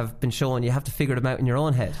like to have been shown. You have to figure them out in your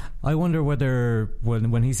own head. I wonder whether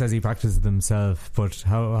when he says he practices them himself, but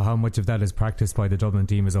how much of that is practiced by the Dublin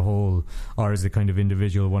team as a whole, or is it kind of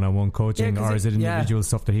individual one-on-one coaching, or is it individual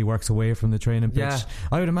stuff that he works away from the training pitch?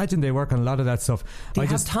 I would imagine they work on a lot of that stuff. They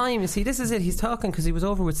have time. You see, this is it. He's talking, because he was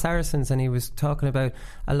over with Saracens and he was talking about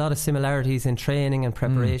a lot of similarities in training and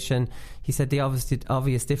preparation. He said the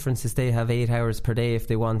obvious difference is they have 8 hours per day if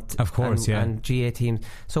they want, of course, and GA teams.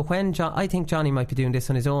 So when I think Johnny might be doing this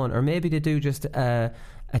on his own, or maybe they do just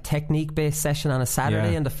a technique-based session on a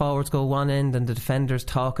Saturday, and the forwards go one end and the defenders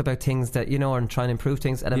talk about things that, and try and improve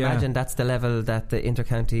things. And imagine that's the level that the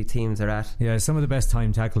inter-county teams are at. Yeah, some of the best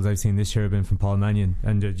time tackles I've seen this year have been from Paul Mannion,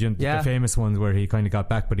 and the famous ones where he kind of got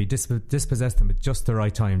back, but he dispossessed them at just the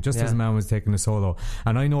right time, just as a man was taking a solo.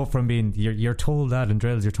 And I know from being, you're told that in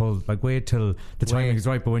drills, you're told, like, wait till the timing is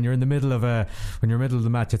right, but when you're in the middle of the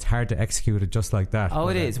match, it's hard to execute it just like that.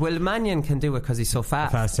 It is. Well, Mannion can do it because he's so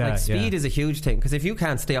fast. Speed is a huge thing, because if you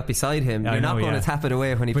can't stay up beside him, you're not going to tap it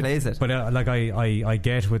away when he plays it. But I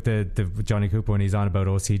get with the Johnny Cooper when he's on about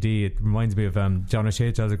OCD. It reminds me of John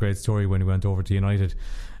O'Shea tells a great story when he went over to United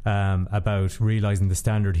about realising the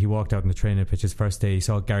standard. He walked out on the training pitch his first day. He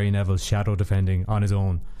saw Gary Neville's shadow defending on his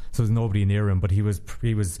own. So there's nobody near him, but he was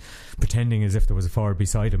pretending as if there was a forward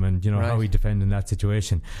beside him, and how he defended in that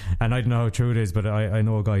situation. And I don't know how true it is, but I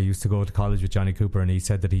know a guy who used to go to college with Johnny Cooper, and he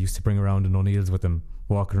said that he used to bring around an O'Neill's with him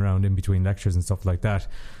walking around in between lectures and stuff like that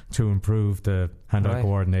to improve the hand-eye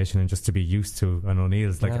coordination and just to be used to an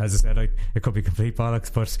O'Neill's. Like, as I said, it could be complete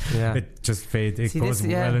bollocks, but it just fades. It goes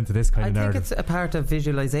well into this kind of narrative. I think it's a part of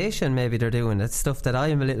visualisation maybe they're doing. It's stuff that I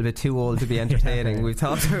am a little bit too old to be entertaining. We've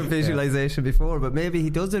talked about visualisation before, but maybe he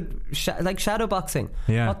does it like shadow boxing.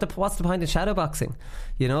 What's the point of shadow boxing?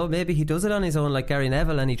 You know, maybe he does it on his own like Gary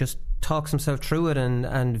Neville, and he just talks himself through it and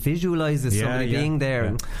visualises somebody being there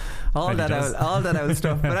and all that old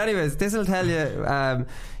stuff. But anyways, this will tell you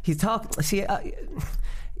he's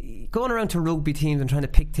going around to rugby teams and trying to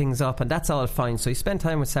pick things up, and that's all fine. So he spent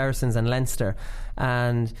time with Saracens and Leinster,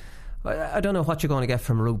 and I don't know what you're going to get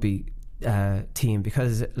from a rugby team,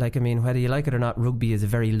 because like, I mean, whether you like it or not, rugby is a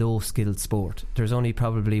very low skilled sport. There's only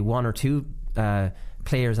probably one or two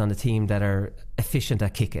players on the team that are efficient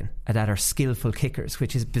at kicking, that are skillful kickers,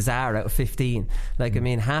 which is bizarre out of 15. Like, I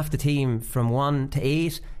mean, half the team from 1 to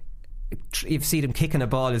 8, you see them kicking a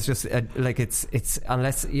ball is just like it's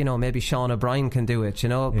unless, you know, maybe Sean O'Brien can do it, you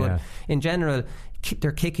know, but in general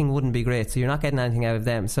their kicking wouldn't be great, so you're not getting anything out of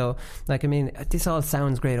them. So like, I mean, this all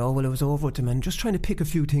sounds great. Oh well, it was over with them and just trying to pick a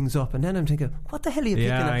few things up, and then I'm thinking, what the hell are you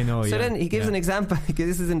picking up? I know. So then he gives an example.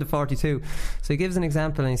 This is in the 42. So he gives an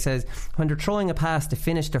example and he says, when they're throwing a pass, they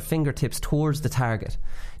finish their fingertips towards the target.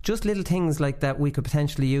 Just little things like that we could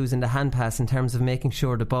potentially use in the hand pass in terms of making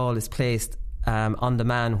sure the ball is placed on the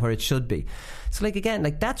man where it should be. So like, again,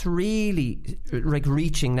 like, that's really like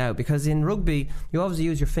reaching now, because in rugby you obviously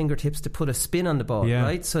use your fingertips to put a spin on the ball,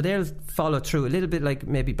 right? So they'll follow through a little bit like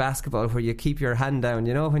maybe basketball, where you keep your hand down,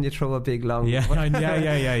 you know, when you throw a big long yeah.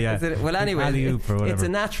 Well, anyway, it's a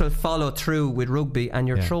natural follow through with rugby, and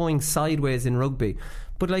you're throwing sideways in rugby.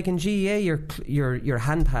 But like in GEA, you're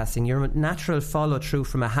hand passing. Your natural follow through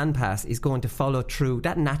from a hand pass is going to follow through.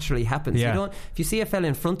 That naturally happens. You don't. If you see a fella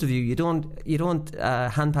in front of you, you don't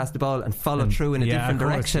hand pass the ball and follow through in a different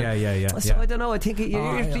direction. So I don't know. I think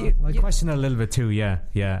I question it a little bit too. You're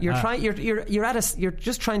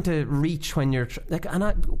just trying to reach when you're like,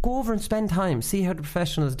 and go over and spend time, see how the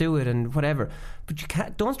professionals do it and whatever. But you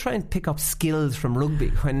can't. Don't try and pick up skills from rugby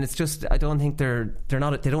when it's just. I don't think they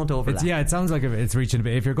don't overlap. It sounds like it's reaching a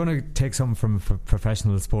bit. If you're going to take something from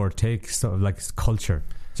professional sport, take sort of like culture.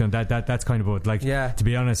 So that's kind of what, like, to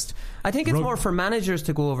be honest, I think it's more for managers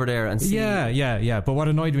to go over there and see. But what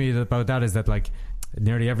annoyed me about that is that, like,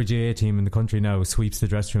 nearly every GA team in the country now sweeps the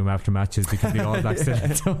dressing room after matches because the All Blacks did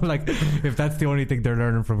it. So, like, if that's the only thing they're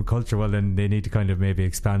learning from culture, well, then they need to kind of maybe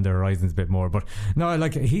expand their horizons a bit more. But no,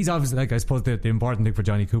 like, he's obviously, like, I suppose the important thing for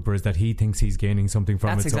Johnny Cooper is that he thinks he's gaining something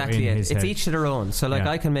from that's it. That's exactly it. It's each to their own. So, like,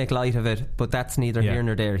 I can make light of it, but that's neither here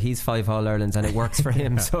nor there. He's 5 All-Irelands and it works for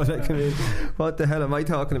him. So, like, I mean, what the hell am I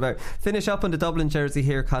talking about? Finish up on the Dublin jersey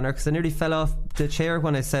here, Conor, because I nearly fell off the chair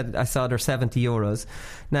when I said I saw their €70.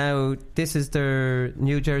 Now, this is their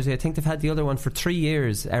new jersey. I think they've had the other one for 3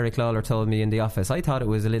 years, Eric Lawler told me in the office. I thought it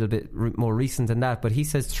was a little bit more recent than that, but he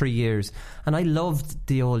says 3 years. And I loved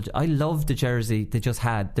the jersey they just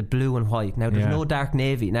had, the blue and white. Now there's no dark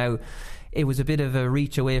navy. Now it was a bit of a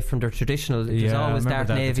reach away from their traditional. There's always dark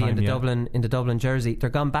navy in the Dublin jersey. They're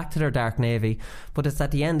gone back to their dark navy, but it's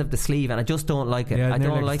at the end of the sleeve, and I just don't like it. I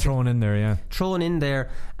don't like thrown in there. Thrown in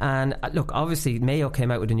there. And look, obviously Mayo came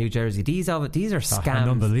out with a new jersey. These are scams. An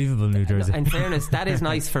unbelievable new jersey. In fairness, that is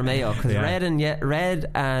nice for Mayo, because red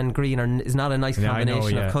and green is not a nice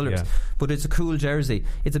combination of colours. But it's a cool jersey.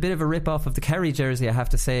 It's a bit of a rip off of the Kerry jersey, I have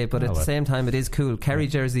to say, but at the same time it is cool. Kerry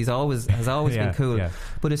jersey has always been cool.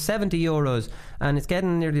 But it's €70, and it's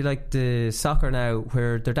getting nearly like the soccer now,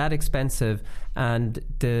 where they're that expensive, and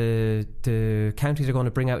the counties are going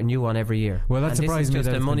to bring out a new one every year. Well, that surprised me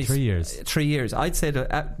that it's been 3 years. 3 years. I'd say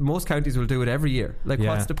that most counties will do it every year. Like,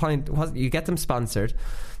 what's the point? You get them sponsored,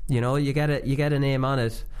 you know, you get a name on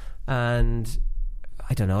it, and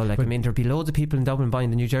I don't know, like, I mean, there'd be loads of people in Dublin buying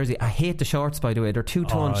the new jersey. I hate the shorts, by the way. They're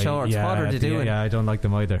two-tone shorts. What are they doing? I don't like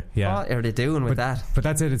them either. What are they doing with that? But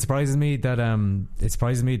that's it. It surprises me that it's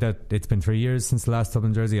been 3 years since the last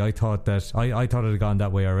Dublin jersey. I thought it had gone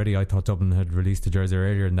that way already. I thought Dublin had released a jersey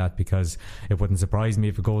earlier than that, because it wouldn't surprise me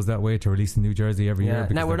if it goes that way, to release a new jersey every year.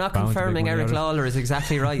 Now, we're not confirming Eric Lawler is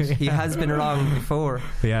exactly right. He has been wrong before.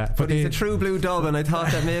 But he's a true blue dub, and I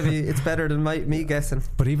thought that maybe it's better than me guessing.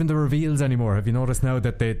 But even the reveals anymore, have you noticed now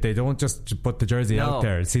that they don't just put the jersey out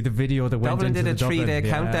there? See the video that went Dublin into did a 3-day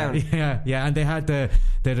countdown. And they had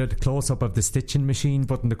a close up of the stitching machine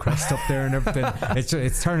putting the crest up there and everything.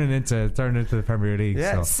 It's turning into the Premier League.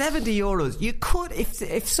 €70. You could,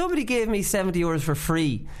 if somebody gave me €70 for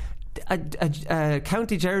free, a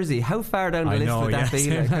county jersey, how far down the list would that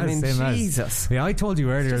be? Like, I mean, Jesus. I told you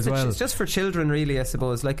earlier as well. It's just for children, really, I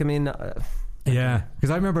suppose. Like, I mean, Yeah,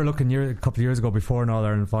 because I remember looking a couple of years ago before an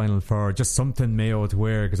All-Ireland final for just something Mayo to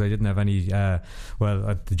wear, because I didn't have any the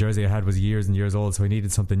jersey I had was years and years old, so I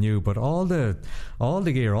needed something new, but all the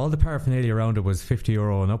gear, all the paraphernalia around it was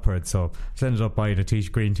 €50 and upwards, so I ended up buying a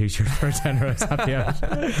green t-shirt for a tenner. I was happy out.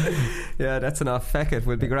 Yeah, that's enough. Feck it,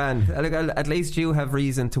 will be grand. Look, at least you have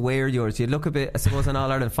reason to wear yours. You look a bit, I suppose, on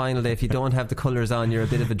All-Ireland final day, if you don't have the colours on, you're a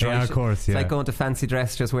bit of a dry. Yeah, of course. It's like going to fancy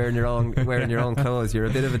dress, just wearing your own clothes. You're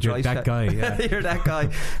a bit of a dry. You're that guy. Yeah. You're that guy.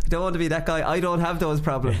 Don't want to be that guy. I don't have those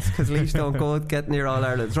problems, because Laois don't go get near All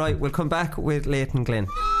Irelands. Right, we'll come back with Leighton Glynn.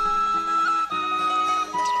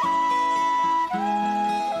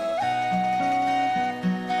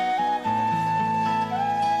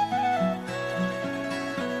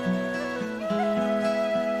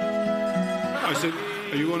 I said,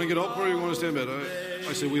 are you going to get up or are you going to stay in bed?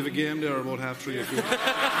 I said, we have a game there about 3:30.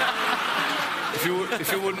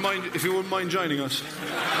 If you wouldn't mind joining us.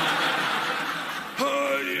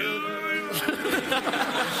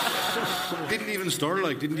 Didn't even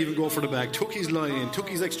stir, didn't even go for the bag. Took his lie in, took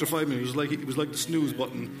his extra 5 minutes. It was like the snooze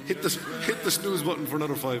button. Hit the snooze button for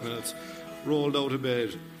another 5 minutes. Rolled out of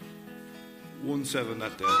bed. 1-7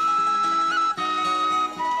 that day.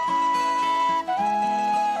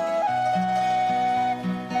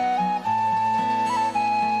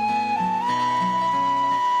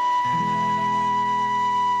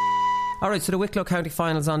 Alright, so the Wicklow County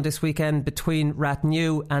Finals on this weekend between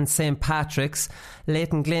Rathnew and St Patrick's.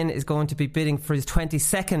 Leighton Glynn is going to be bidding for his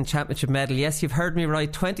 22nd championship medal. Yes, you've heard me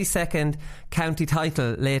right, 22nd county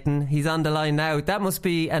title, Leighton. He's on the line now. That must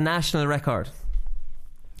be a national record.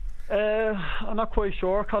 I'm not quite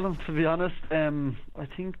sure, Colin, to be honest. I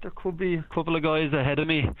think there could be a couple of guys ahead of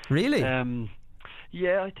me. Really?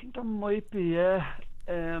 Yeah, I think there might be, yeah.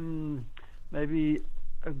 Maybe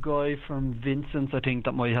a guy from Vincent's, I think,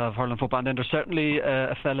 that might have hurling football. And then there's certainly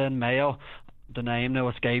a fella in Mayo. The name now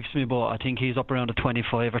escapes me, but I think he's up around the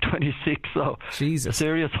 25 or 26. So Jesus,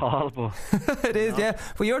 serious haul, but it is, yeah.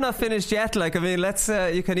 But you're not finished yet. Let's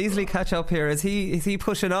you can easily catch up here. Is he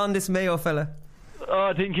pushing on, this Mayo fella? Oh,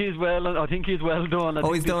 I think he's well done.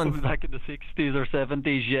 He's done back in the 60s or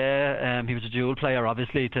 70s. Yeah, he was a dual player,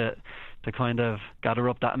 obviously, to kind of gather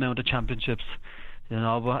up that amount of championships.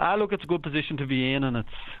 But look, it's a good position to be in, and it's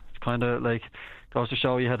kind of goes to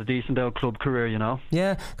show you had a decent old club career,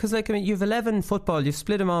 Yeah, because you've 11 football, you've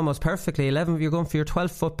split them almost perfectly. 11, you're going for your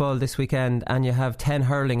 12th football this weekend, and you have 10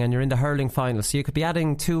 hurling, and you're in the hurling final. So you could be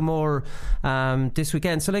adding 2 more this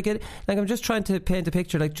weekend. So I'm just trying to paint a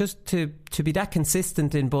picture, just to be that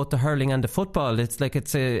consistent in both the hurling and the football. It's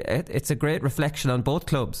a great reflection on both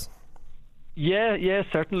clubs. Yeah,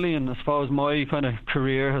 certainly. And I suppose my kind of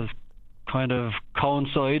career has kind of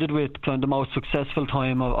coincided with kind of the most successful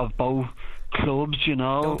time of both clubs,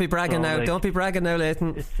 Don't be bragging now. Don't be bragging now,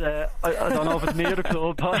 Leighton. It's I don't know if it's me or the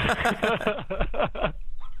club.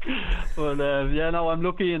 But I'm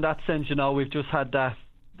lucky in that sense. We've just had that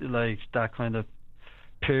kind of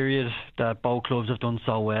period that both clubs have done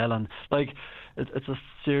so well, and it's a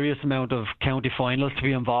serious amount of county finals to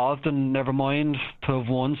be involved in, never mind to have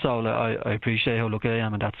won. So I appreciate how lucky I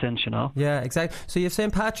am in that sense, Yeah, exactly. So you have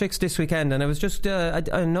St Patrick's this weekend, and I was just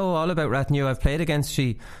I know all about Rathnew. I've played against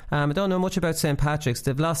you. I don't know much about St Patrick's.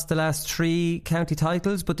 They've lost the last 3 county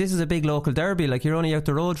titles, but this is a big local derby. You're only out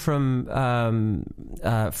the road from them.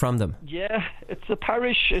 Yeah, it's a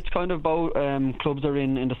parish. It's kind of both clubs are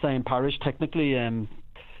in the same parish technically.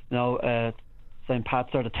 St Pat's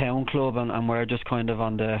are the town club, and we're just kind of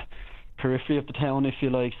on the periphery of the town, if you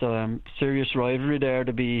like. So serious rivalry there,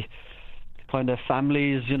 to be kind of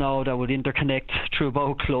families, that would interconnect through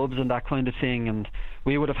both clubs and that kind of thing. And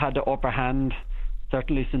we would have had the upper hand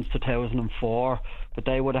certainly since 2004, but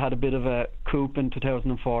they would have had a bit of a coup in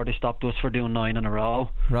 2004. They stopped us for doing 9 in a row.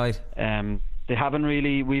 Right. They haven't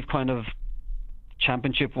really. We've kind of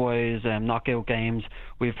championship wise, knockout games,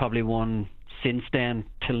 we've probably won since then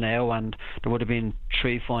till now, and there would have been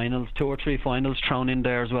 2 or 3 finals thrown in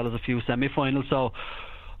there, as well as a few semi-finals. So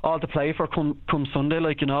all to play for come Sunday.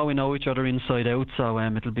 We know each other inside out. So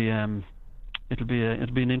it'll be an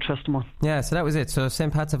interesting one. Yeah, so that was it. So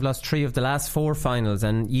St Pat's have lost 3 of the last 4 finals,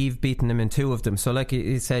 and you've beaten them in 2 of them. So like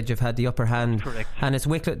you said, you've had the upper hand. Correct. And it's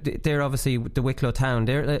Wicklow. They're obviously the Wicklow town.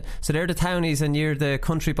 They're the townies, and you're the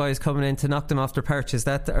country boys coming in to knock them off their perch. Is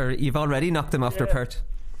that, or you've already knocked them off their perch?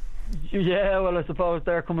 Yeah, well, I suppose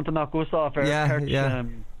they're coming to knock us off our perch. Yeah.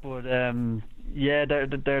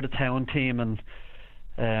 They're the town team, and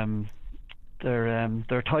they're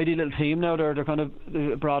a tidy little team now. They're kind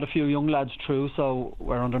of brought a few young lads through, so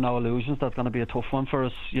we're under no illusions that's going to be a tough one for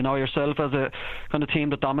us. You know yourself, as a kind of team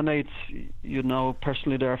that dominates, you know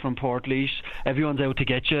personally there from Portlaoise, everyone's out to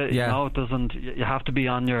get you. You know, it doesn't. You have to be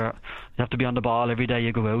on the ball every day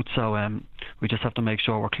you go out. So we just have to make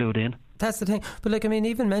sure we're clued in. That's the thing. But like, I mean,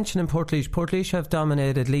 even mentioning Portlaoise have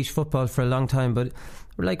dominated Laois football for a long time, but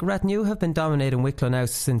like Rathnew have been dominating Wicklow now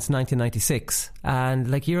since 1996,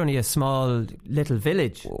 and like you're only a small little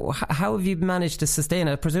village. How have you managed to sustain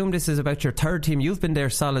it? I presume this is about your third team. You've been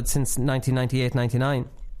there solid since 1998-99.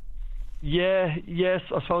 Yes,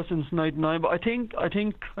 I suppose since 99. But I think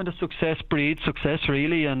kind of success breeds success,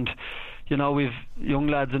 really, and you know, we've young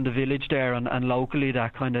lads in the village there and locally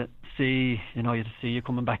that kind of see you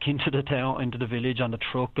coming back into the town, into the village on the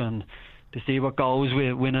truck, and to see what goes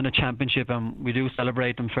with winning a championship, and we do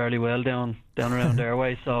celebrate them fairly well down around their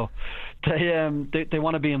way. So they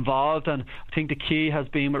want to be involved, and I think the key has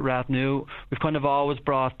been with Rathnew, we've kind of always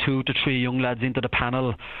brought 2 to 3 young lads into the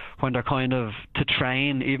panel when they're kind of to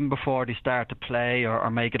train even before they start to play or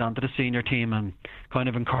make it onto the senior team, and kind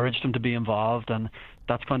of encourage them to be involved. And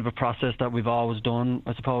that's kind of a process that we've always done,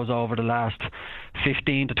 I suppose, over the last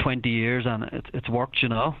 15 to 20 years, and it's worked, you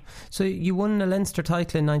know. So you won the Leinster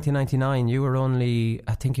title in 1999. You were only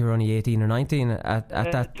 18 or 19 at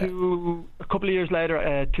that. A couple of years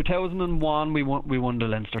later, 2001, we won the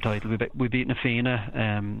Leinster title. We beat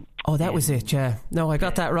Nafina. That was it, yeah. No, I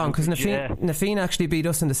got that wrong, because Nafina actually beat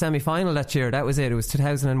us in the semi-final that year. That was it. It was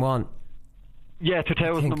 2001. Yeah,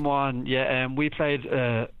 2001. Yeah, we played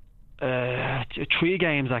 3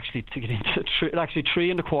 games actually to get into 3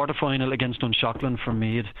 in the quarter final against Dunshaughlin from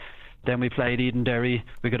Meath. Then we played Eden Derry.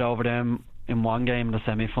 We got over them in 1 game in the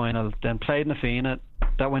semi-final. Then played Nafina.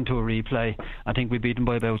 That went to a replay. I think we beat them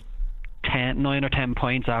by about 9 or 10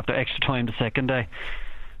 points after extra time the second day.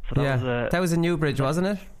 So that was in Newbridge, wasn't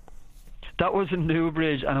it? That was in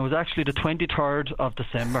Newbridge, and it was actually the 23rd of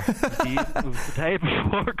December. It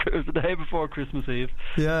was the day before Christmas Eve.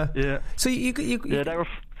 Yeah. So you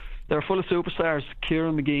they were full of superstars.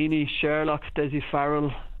 Kieran McGeaney, Sherlock, Desi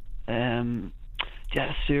Farrell.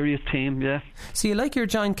 Serious team, yeah. So you like your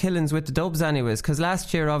John Killins with the Dubs anyways, because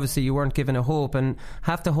last year obviously you weren't given a hope, and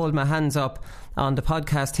have to hold my hands up on the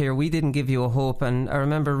podcast here, we didn't give you a hope. And I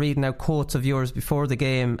remember reading out quotes of yours before the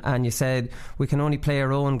game, and you said we can only play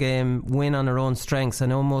our own game, win on our own strengths. I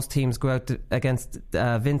know most teams go out against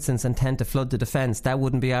Vincent's and tend to flood the defence. That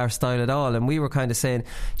wouldn't be our style at all. And we were kind of saying,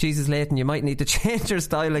 Jesus, Leighton, you might need to change your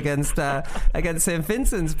style against St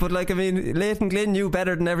Vincent's. But like, I mean, Leighton Glynn knew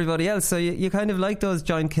better than everybody else, so you kind of like those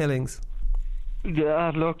joint killings.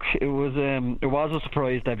 Yeah, look, it was a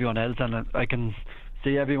surprise to everyone else, and I can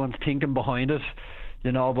see everyone's thinking behind it,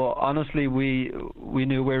 you know. But honestly, we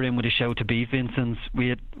knew we were in with a shout to beat Vincent's.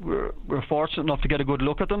 We're fortunate enough to get a good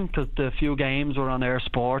look at them, because the few games were on Air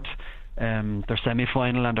Sport, their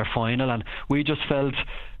semi-final and their final, and we just felt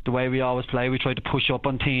the way we always play, we tried to push up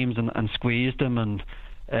on teams and squeeze them, and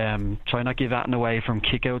try not give anything away from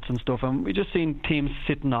kickouts and stuff. And we just seen teams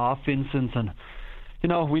sitting off Vincent's, and you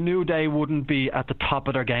know, we knew they wouldn't be at the top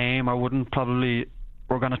of their game, or we're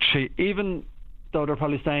going to treat, even though they're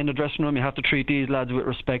probably staying in the dressing room, you have to treat these lads with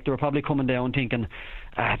respect. They were probably coming down thinking,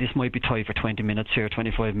 this might be tight for 20 minutes here,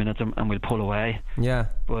 25 minutes, and we'll pull away. Yeah.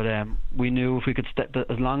 But we knew if we could,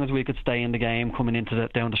 as long as we could stay in the game coming into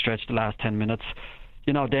down the stretch the last 10 minutes,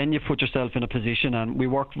 you know, then you put yourself in a position, and we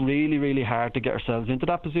worked really, really hard to get ourselves into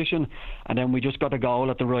that position, and then we just got a goal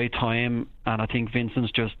at the right time, and I think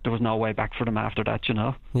Vincent's there was no way back for them after that, you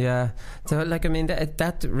know. Yeah. So, like, I mean,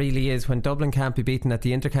 that really is, when Dublin can't be beaten at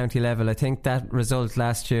the intercounty level. I think that result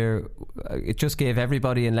last year, it just gave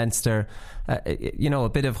everybody in Leinster, you know, a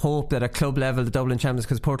bit of hope that at club level the Dublin champions,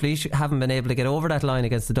 because Portlaoise haven't been able to get over that line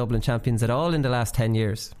against the Dublin champions at all in the last 10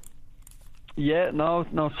 years. Yeah, no,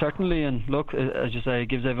 certainly, and look, as you say, it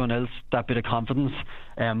gives everyone else that bit of confidence.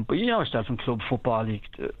 But you know yourself, in club football,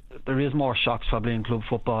 there is more shocks probably in club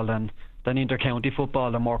football than inter-county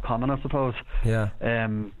football. They're more common, I suppose. Yeah.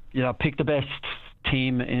 You know, pick the best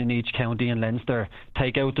team in each county in Leinster,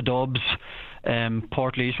 take out the Dubs,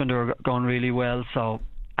 Portlaoise when they're going really well. So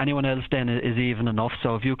anyone else then is even enough.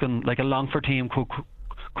 So if you can, like a Longford team could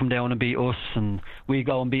come down and beat us, and we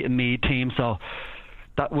go and beat a Meath team. So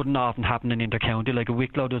that wouldn't often happen in inter-county. Like a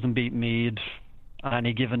Wicklow doesn't beat Meath on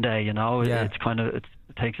any given day, you know. Yeah. It's kind of, it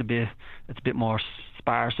takes a bit more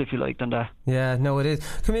sparse, if you like, than that. Yeah, no, it is.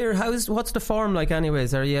 Come here, what's the form like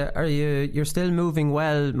anyways? You're still moving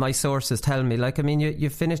well, my sources tell me. Like, I mean, you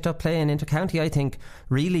finished up playing inter-county, I think,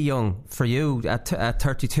 really young for you at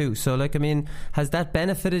 32. So, like, I mean, has that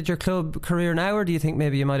benefited your club career now, or do you think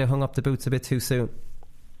maybe you might have hung up the boots a bit too soon?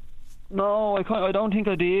 No, I don't think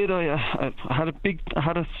I did. I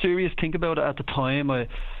had a serious think about it at the time. I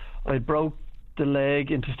broke the leg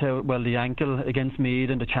the ankle against Meath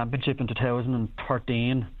in the championship in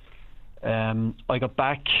 2013. I got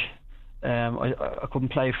back. I couldn't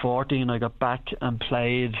play 14. I got back and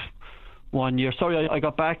played 1 year. Sorry, I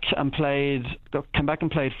got back and came back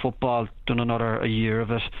and played football, done a year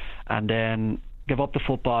of it, and then gave up the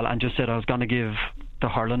football and just said I was going to give the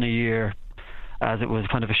hurling a year, as it was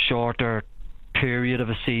kind of a shorter period of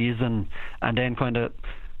a season, and then kind of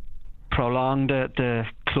prolong the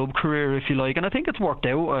club career, if you like. And I think it's worked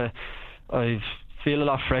out. I feel a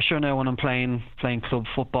lot fresher now when I'm playing club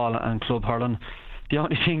football and club hurling. The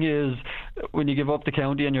only thing is, when you give up the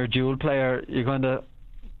county and you're a dual player,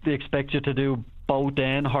 they expect you to do both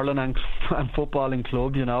then, hurling and football in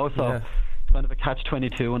club, you know. So it's kind of a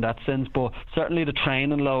catch-22 in that sense. But certainly the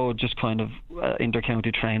training load, just kind of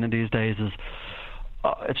inter-county training these days, is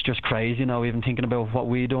it's just crazy, you know. Even thinking about what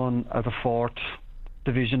we done as a 4th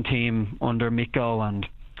division team under Mikko, and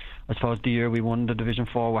I suppose the year we won the Division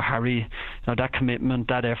 4 with Harry, you know, that commitment,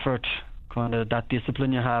 that effort, kind of that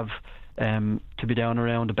discipline you have to be down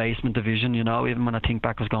around the basement division, you know. Even when I think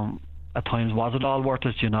back, I was going, at times, was it all worth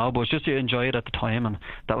it, you know? But it's just you enjoy it at the time, and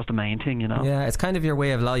that was the main thing, you know. Yeah, it's kind of your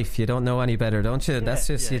way of life. You don't know any better, don't you? That's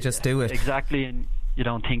just, you just do it. Exactly, and you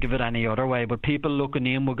don't think of it any other way. But people looking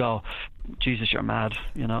in will go, Jesus, you're mad,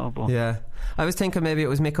 you know. But yeah, I was thinking maybe it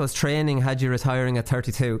was Mikko's training had you retiring at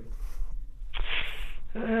 32.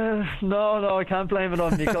 No, I can't blame it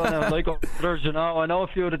on Mikko now. Like others, you know. I know a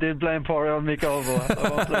few that did blame poor on Mikko, but I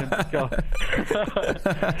won't blame Mikko.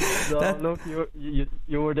 So look,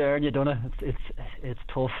 you were there and you done it. It's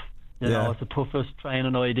tough, you know. It's the toughest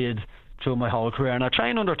training I did through my whole career, and I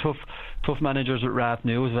trained under tough managers at Rath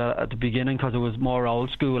News at the beginning, because it was more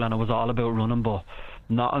old school and it was all about running, but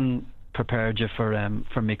nothing prepared you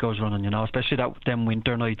for Mikko's running, you know, especially them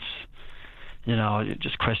winter nights. You know, you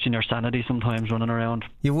just question your sanity sometimes running around.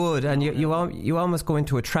 You would, and you almost go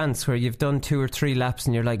into a trance where you've done 2 or 3 laps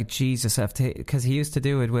and you're like, Jesus, I have to, because he used to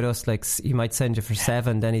do it with us, like he might send you for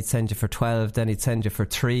 7, then he'd send you for 12, then he'd send you for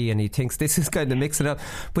 3, and he thinks this is kind of mixing up.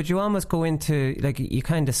 But you almost go into, like, you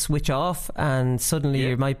kind of switch off, and suddenly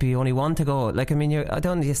you might be only 1 to go. Like, I mean,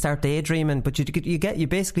 you start daydreaming, but you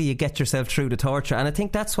get yourself through the torture, and I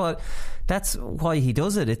think that's why he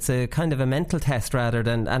does it. It's a kind of a mental test rather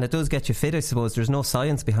than, and it does get you fit, I suppose. There's no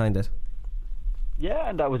science behind it. Yeah,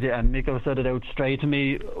 and that was it. And Mikko said it out straight to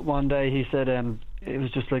me one day. He said it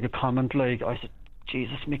was just like a comment, like, I said,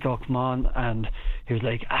 Jesus, Mikko, come on. And he was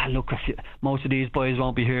like, look, most of these boys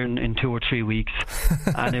won't be here in 2 or 3 weeks.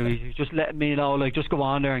 And he was just letting me know, like, just go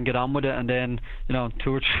on there and get on with it, and then, you know,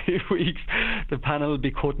 2 or 3 weeks the panel will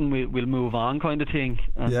be cut and we'll move on, kind of thing.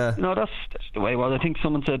 And, you know, that's the way it was. I think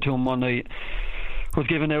someone said to him one night, was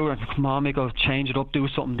giving out, come on, Mikko, change it up, do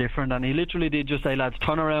something different, and he literally did just say, lads,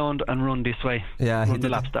 turn around and run this way. Yeah, run the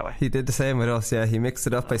laps that way. He did the same with us. Yeah, he mixed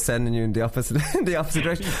it up by sending you in the opposite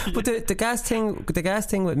direction. But the gas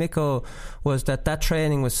thing with Mikko was that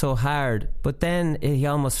training was so hard, but then he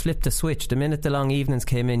almost flipped the switch. The minute the long evenings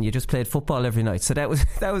came in, you just played football every night. So that was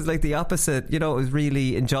like the opposite. You know, it was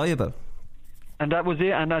really enjoyable. And that was it,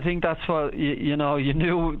 and I think that's what, you know, you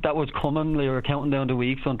knew that was coming. You were counting down the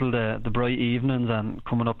weeks until the bright evenings and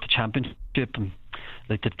coming up to championship, and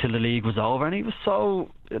like till the league was over. And he was so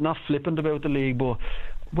not flippant about the league, but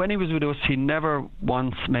when he was with us, he never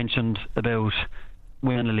once mentioned about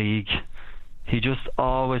winning the league. He just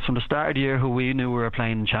always, from the start of the year, who we knew we were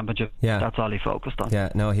playing in championship, that's all he focused on. Yeah,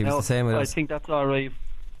 no, he was the same with us. I think that's all right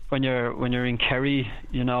when you're in Kerry.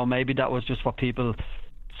 You know, maybe that was just what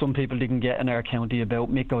some people didn't get in our county about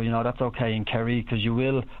Mikko. You know, that's okay in Kerry, because you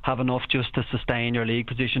will have enough just to sustain your league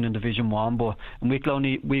position in Division 1, but in Wicklow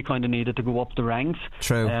we kind of needed to go up the ranks.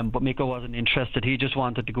 True. But Mikko wasn't interested. He just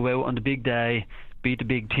wanted to go out on the big day, beat the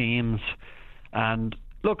big teams, and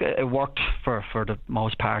look, it worked for the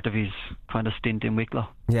most part of his kind of stint in Wicklow.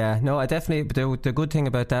 Yeah, no, I definitely. But the good thing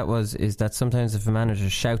about that is that sometimes if a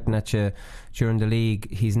manager's shouting at you during the league,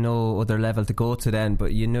 he's no other level to go to then.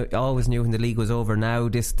 But you always knew when the league was over. Now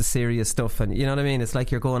the serious stuff, and you know what I mean. It's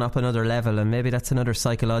like you're going up another level, and maybe that's another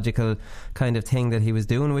psychological kind of thing that he was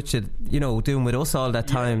doing, which doing with us all that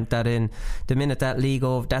time. That in the minute that league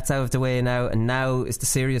over, that's out of the way now, and now it's the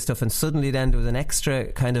serious stuff. And suddenly then there was an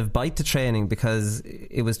extra kind of bite to training because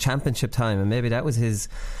it was championship time, and maybe that was his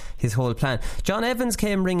whole plan. John Evans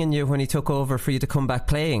came ringing you when he took over for you to come back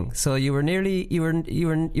playing. So your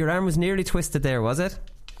arm was nearly twisted there, was it?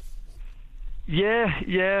 Yeah.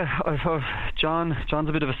 I thought John's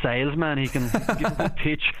a bit of a salesman. He can give a good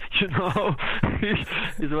pitch, you know.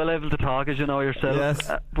 He's well able to talk, as you know yourself.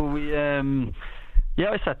 Yes. But we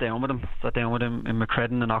Yeah, I sat down with him in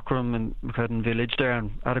Macredon and Ockram in Macredon village there,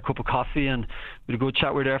 and had a cup of coffee, and we had a good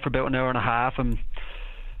chat. We were there for about an hour and a half, and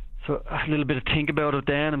so a little bit of think about it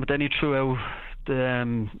then, but then he threw out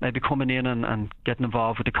maybe coming in and getting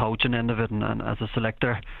involved with the coaching end of it, and as a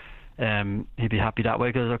selector, he'd be happy that way,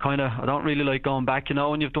 because I don't really like going back,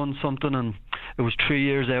 when you've done something. And it was 3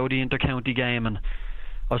 years out of the inter-county game, and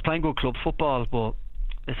I was playing good club football, but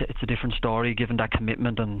it's a different story given that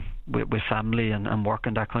commitment and with family and work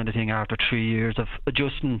and that kind of thing after 3 years of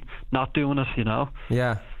adjusting, not doing it,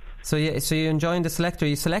 Yeah. So you enjoying the selector? Are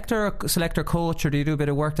you selector or selector coach, or do you do a bit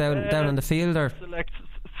of work down on the field? Or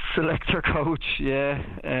selector coach, yeah.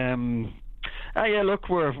 Yeah. Look,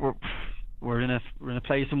 we're in a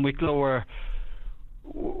place in Wicklow where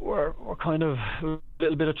we're kind of a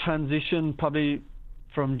little bit of transition, probably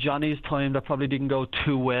from Johnny's time that probably didn't go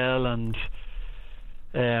too well, and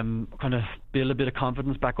kind of build a bit of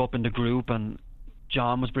confidence back up in the group. And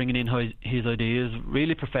John was bringing in his ideas,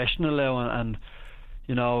 really professional now, and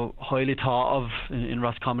highly thought of in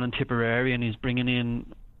Roscommon and Tipperary, and he's bringing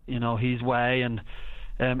in his way, and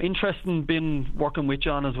interesting been working with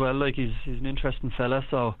John as well. Like he's an interesting fella,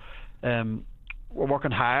 so we're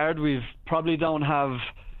working hard. We've probably don't have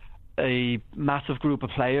a massive group of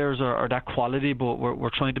players or that quality, but we're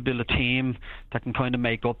trying to build a team that can kind of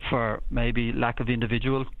make up for maybe lack of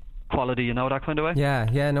individual quality, that kind of way.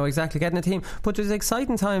 Yeah, no, exactly, getting a team. But there's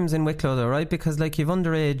exciting times in Wicklow though, right? Because like you've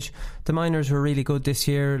underage, the minors were really good this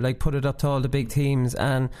year, like put it up to all the big teams,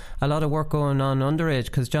 and a lot of work going on underage,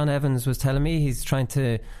 because John Evans was telling me he's trying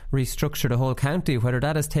to restructure the whole county. Whether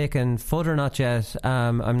that has taken foot or not yet,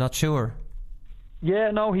 I'm not sure.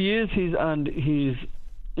 Yeah, no, he is. He's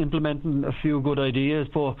implementing a few good ideas,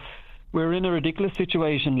 but we're in a ridiculous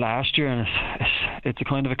situation last year, and it's a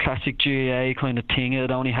kind of a classic GAA kind of thing.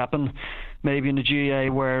 It only happened maybe in the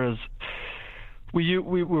GAA, whereas we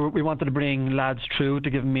wanted to bring lads through to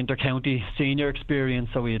give them inter-county senior experience,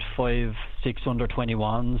 so we had 5-6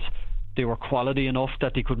 under-21s. They were quality enough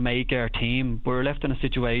that they could make our team. We were left in a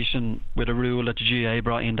situation with a rule that the GAA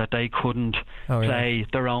brought in that they couldn't play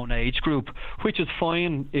their own age group, which is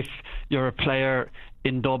fine if you're a player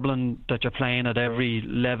in Dublin that you're playing at every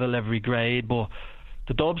level, every grade, but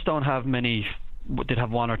the Dubs don't have many. They'd have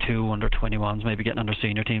 1 or 2 under-21s maybe getting on their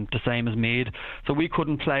senior team, the same as Meath. So we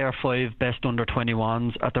couldn't play our 5 best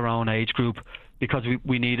under-21s at their own age group because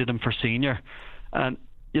we needed them for senior. And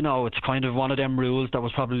it's kind of one of them rules that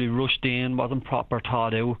was probably rushed in, wasn't proper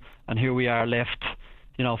thought out, and here we are left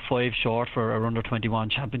 5 short for our under-21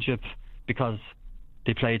 championship because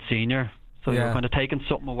they played senior. So you're kind of taking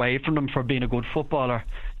something away from them for being a good footballer,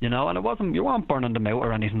 and you weren't burning them out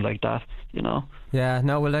or anything like that, Yeah,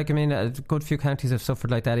 no, well, a good few counties have suffered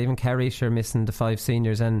like that. Even Kerry are missing the 5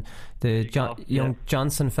 seniors, and the young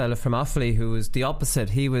Johnson fella from Offaly, who was the opposite.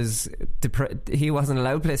 He wasn't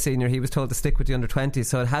allowed to play senior. He was told to stick with the under-20.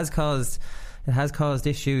 So it has caused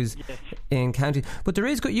issues in counties. But there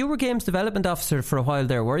is good. You were games development officer for a while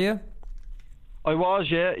there, were you? I was,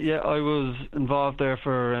 yeah. I was involved there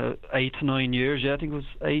for 8 to 9 years. Yeah, I think it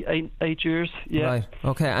was 8 years. Yeah. Right.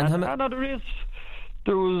 Okay. And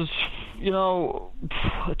there was,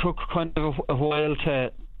 it took kind of a while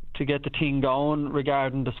to get the team going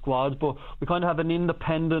regarding the squads, but we kind of have an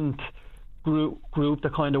independent group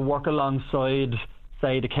that kind of work alongside,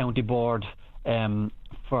 say, the county board,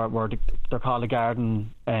 for where they're called the Garden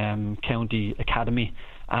County Academy.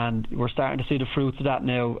 And we're starting to see the fruits of that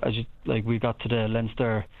now. We got to the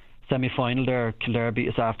Leinster semi-final there. Kildare beat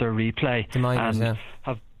us after a replay. The minors, the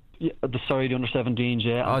under-17s,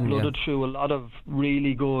 and blooded through a lot of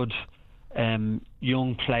really good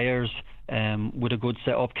young players with a good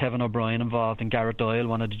set-up. Kevin O'Brien involved, and Garrett Doyle,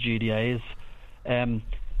 one of the GDAs. And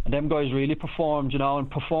them guys really performed, and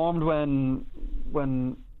performed when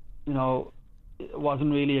it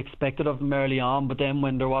wasn't really expected of them early on, but then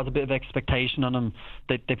when there was a bit of expectation on them,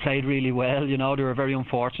 they played really well. They were very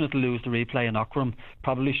unfortunate to lose the replay in Ockram.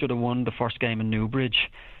 Probably should have won the first game in Newbridge,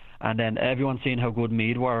 and then everyone's seen how good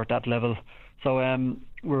Meath were at that level. So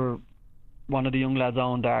we're one of the young lads,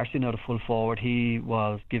 Owen Darcy, the full forward, he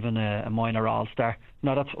was given a minor all-star.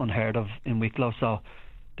 Now that's unheard of in Wicklow, so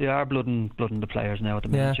they are blooding the players now at the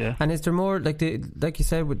minute. Yeah. And is there more, like you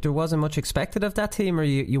said, there wasn't much expected of that team, or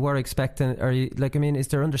you were expecting, or is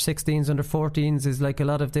there under-16s, under-14s? Is like a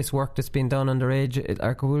lot of this work that's been done underage,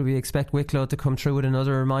 or will we expect Wicklow to come through with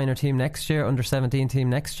another minor team next year, under-17 team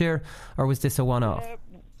next year, or was this a one-off?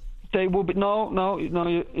 They will be. No,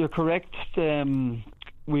 you're correct.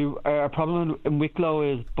 Our problem in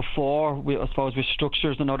Wicklow is before, I suppose, with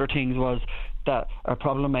structures and other things, was that our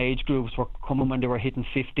problem age groups were coming when they were hitting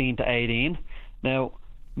 15 to 18. Now,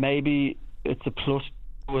 maybe it's a plus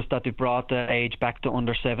to us that they brought the age back to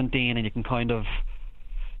under 17, and you can kind of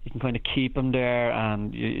keep them there,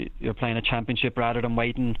 and you're playing a championship rather than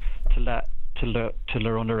waiting till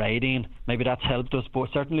they're under 18. Maybe that's helped us, but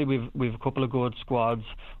certainly we've a couple of good squads,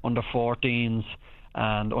 under 14s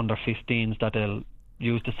and under 15s, that they'll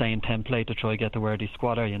use the same template to try to get to where they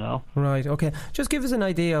squad are, you know. Right, okay. Just give us an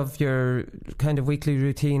idea of your kind of weekly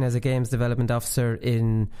routine as a games development officer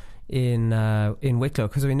in Wicklow,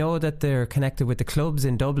 because we know that they're connected with the clubs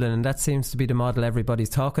in Dublin, and that seems to be the model everybody's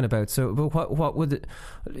talking about. So, but what would it,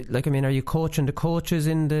 like? I mean, are you coaching the coaches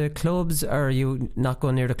in the clubs? Or are you not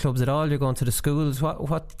going near the clubs at all? You're going to the schools.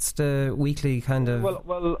 What's the weekly kind of?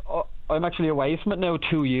 Well, I'm actually away from it now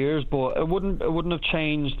 2 years, but it wouldn't have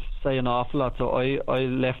changed, say, an awful lot. So I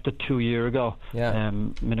left it 2 years ago. Yeah.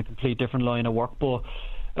 I'm in a complete different line of work, but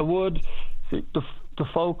it would to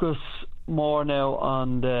focus more now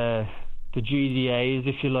on the GDAs,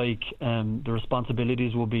 if you like. The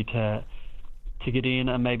responsibilities will be to get in,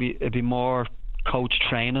 and maybe it'd be more coach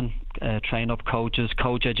training, train up coaches,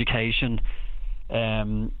 coach education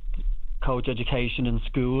in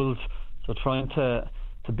schools. So trying to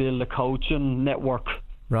build a coaching network,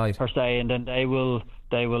 right, per se, and then they will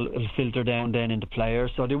filter down then into players.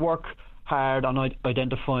 So they work hard on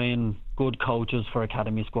identifying good coaches for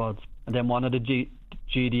academy squads, and then one of the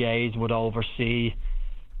GDAs would oversee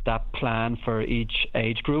that plan for each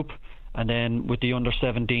age group. And then with the under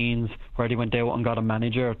 17s, where they went out and got a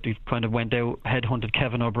manager, they kind of went out, headhunted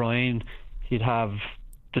Kevin O'Brien. He'd have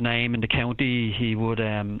the name in the county. He would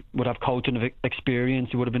have coaching experience.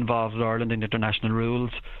 He would have been involved with Ireland in international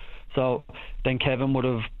rules. So then Kevin would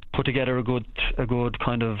have put together a good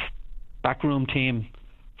kind of backroom team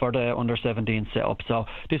for the under 17 setup. So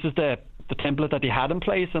this is the template that they had in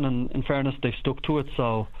place, and in fairness, they've stuck to it.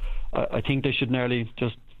 So I think they should nearly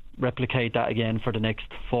just replicate that again for the next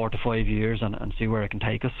 4 to 5 years and see where it can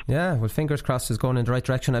take us. Yeah, well, fingers crossed it's going in the right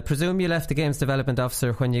direction. I presume you left the games development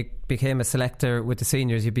officer when you became a selector with the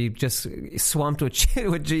seniors. You'd be just swamped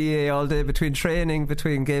with GA all day, between training,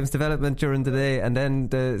 between games development during the day, and then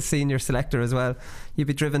the senior selector as well. You'd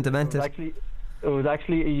be driven demented. It was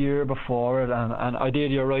actually a year before it, and I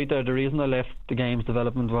did, you're right there, the reason I left the games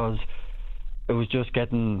development was it was just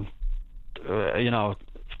getting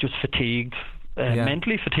just fatigued.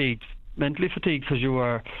 Mentally fatigued because you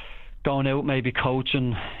were going out, maybe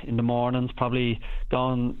coaching in the mornings, probably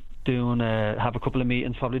have a couple of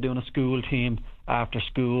meetings, probably doing a school team after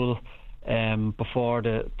school before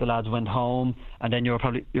the lads went home, and then you're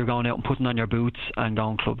going out and putting on your boots and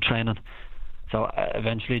going club training. So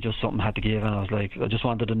eventually just something had to give, and I was like, I just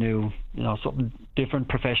wanted a new, something different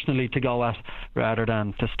professionally to go at rather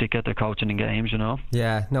than to stick at the coaching in games,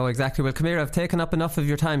 Yeah, no, exactly. Well, come here, I've taken up enough of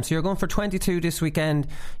your time. So you're going for 22 this weekend,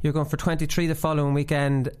 you're going for 23 the following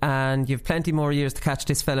weekend, and you've plenty more years to catch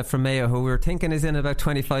this fella from Mayo, who we're thinking is in about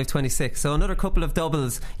 25, 26. So another couple of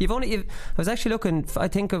doubles. I was actually looking, I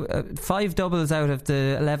think 5 doubles out of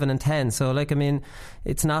the 11 and 10. So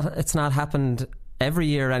it's not happened every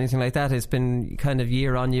year or anything like that. It's been kind of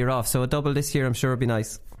year on, year off. So a double this year, I'm sure would be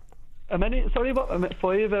nice. How many? Sorry, what?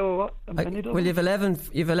 5 or what? Many doubles? Well, you've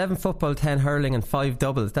 11 football, 10 hurling, and 5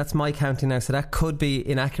 doubles. That's my counting now, so that could be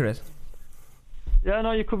inaccurate. Yeah,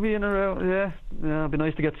 no, you could be in around. Yeah, it'd be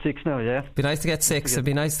nice to get 6 now. Yeah, be nice to get 6. It'd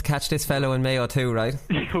be nice to catch this fellow in Mayo too, right?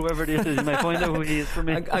 Whoever it is, you might find out who he is for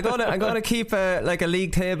me. I'm gonna keep a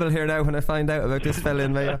league table here now when I find out about this fellow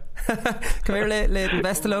in Mayo. Come here, Leighton.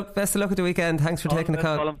 Best of luck at the weekend. Thanks for taking the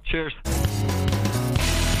call. Cheers.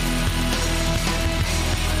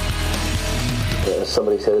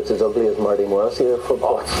 Somebody said it's as ugly as Marty Morrissey of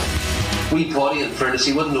football. We Paddy, in fairness,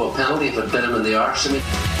 he wouldn't know a penalty if it bit him in the arse.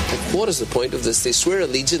 What is the point of this? They swear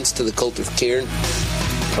allegiance to the cult of Cairn.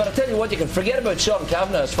 But I tell you what, you can forget about Sean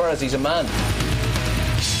Kavanagh as far as he's a man.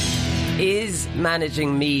 Is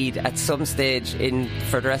managing Meath at some stage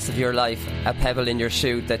for the rest of your life a pebble in your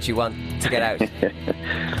shoe that you want to get out?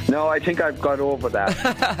 No, I think I've got over that.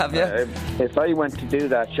 Have you? If I went to do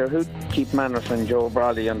that, sure, who'd keep Manus and Joe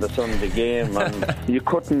Bradley on the Sunday game? And you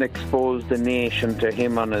couldn't expose the nation to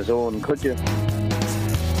him on his own, could you?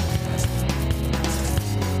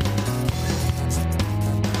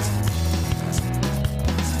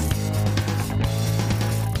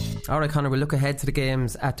 Alright, Conor, we'll look ahead to the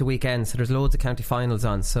games at the weekend. So there's loads of county finals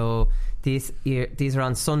on. So these are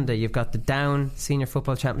on Sunday. You've got the Down Senior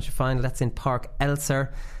Football Championship final. That's in Park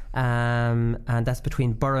Elser, and that's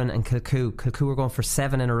between Burren and Kilcoo. Kilcoo are going for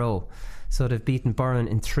 7 in a row. So they've beaten Burren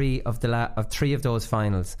in 3 of those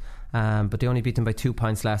finals, but they only beat them by 2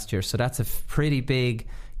 points last year. So that's a pretty big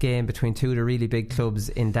game between 2 of the really big clubs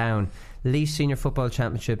in Down. Laois Senior Football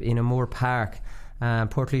Championship in O'Moore Park.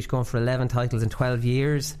 Portlaoise going for 11 titles in 12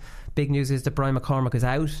 years. Big news is that Brian McCormack is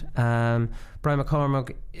out. Brian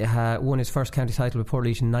McCormack won his first county title with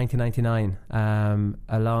Portlaoise in 1999.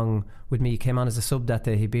 Along with me, he came on as a sub that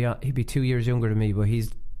day. He'd be 2 years younger than me, but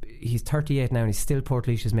he's 38 now and he's still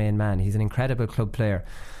Portlaoise's main man. He's an incredible club player.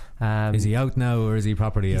 Is he out now, or is he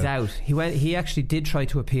properly out? He's out. He actually did try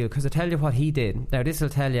to appeal, because I tell you what he did. Now this will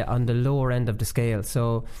tell you on the lower end of the scale.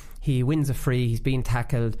 So he wins a free, he's being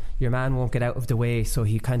tackled, your man won't get out of the way, so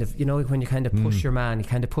he kind of, when you kind of push your man, he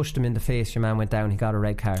kind of pushed him in the face, your man went down, he got a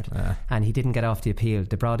red card, and he didn't get off the appeal.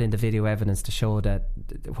 They brought in the video evidence to show that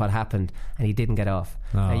what happened, and he didn't get off.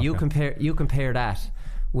 Now you compare that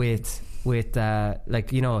with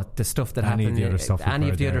the stuff that happened, any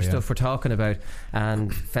of the other stuff we're talking about,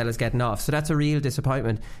 and fellas getting off. So that's a real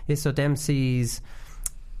disappointment. So Dempsey's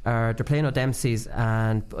they're playing O'Dempsey's,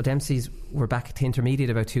 and O'Dempsey's were back to intermediate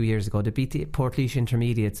about 2 years ago. They beat the Portlaoise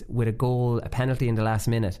Intermediates with a penalty in the last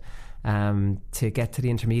minute to get to the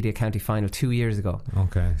intermediate county final 2 years ago.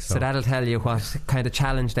 Okay, so that'll tell you what kind of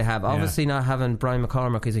challenge they have. Obviously not having Brian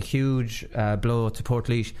McCormack is a huge blow to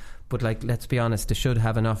Portlaoise, but let's be honest, they should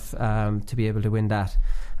have enough to be able to win that.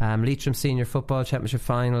 Leitrim Senior Football Championship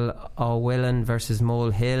final, O'Willan versus Mole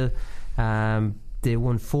Hill. They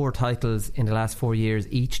won 4 titles in the last 4 years,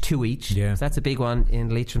 two each. So that's a big one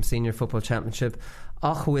in Leitrim Senior Football Championship.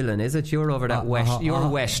 O'Willan, is it? You're over that west. You're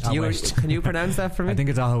west. Can you pronounce that for me? I think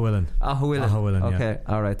it's O'Willan. O'Willan. Okay,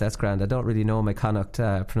 all right, that's grand. I don't really know my Connacht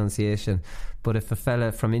pronunciation, but if a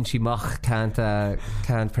fella from Inchimach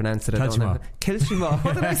can't pronounce it, I don't know. Kilchimach.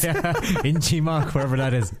 What did I say? Inchimach, wherever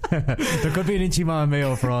that is. There could be an Inchimach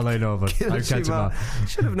Mayo for all I know, but Kilchimach.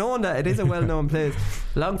 Should have known that. It is a well-known place.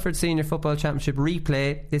 Longford Senior Football Championship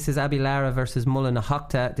replay. This is Abilara versus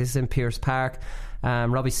Mullinahochta. This is in Pearse Park.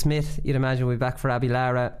 Robbie Smith, you'd imagine, will be back for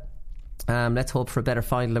Abilara. Let's hope for a better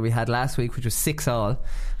final than we had last week, which was 6-6,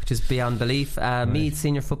 which is beyond belief. Meath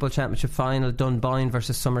Senior Football Championship final, Dunboyne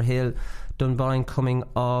versus Summerhill. Dunboyne coming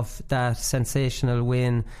off that sensational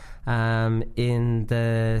win in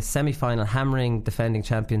the semi-final, hammering defending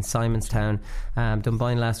champion Simonstown.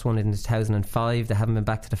 Dunboyne last won in 2005. They haven't been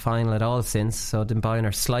back to the final at all since, so Dunboyne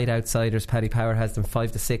are slight outsiders. Paddy Power has them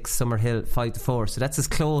 5-6, Summerhill 5-4, so that's as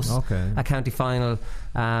close a county final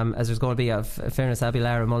as there's going to be. Of fairness,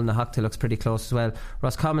 Abilara Mullinahochta looks pretty close as well.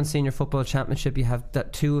 Roscommon Senior Football Championship, you have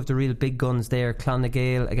two of the real big guns there.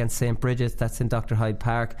 Clonagale against St. Bridget's, that's in Dr. Hyde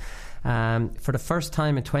Park. For the first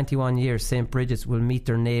time in 21 years, St. Bridget's will meet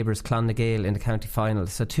their neighbours Clonagale in the county final.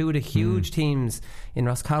 So two of the huge teams in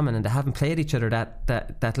Roscommon, and they haven't played each other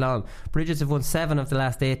that long. Bridget's have won 7 of the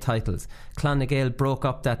last 8 titles. Clonagale broke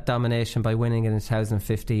up that domination by winning in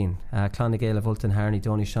 2015. Clonagale of Ulton Harney,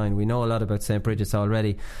 Donny Shine. We know a lot about St. Bridget's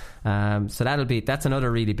already. So that's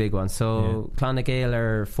another really big one. So Clonagale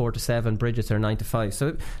are 4-7, Bridget's are 9-5. So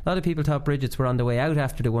a lot of people thought Bridget's were on the way out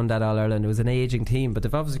after they won that All-Ireland. It was an ageing team, but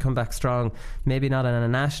they've obviously come back strong. Maybe not on a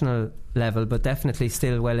national level, but definitely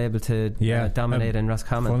still well able to dominate in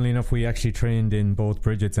Roscommon. Funnily enough, we actually trained in both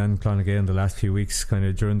Bridget's and Clonagale in the last few weeks. Kind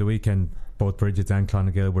of during the weekend, both Bridget's and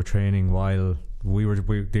Clonagale were training while we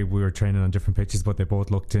were training on different pitches, but they both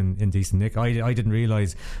looked in decent nick. I didn't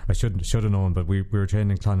realise, I should have known, but we were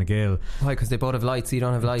training in Clonagale. Why? Because they both have lights, you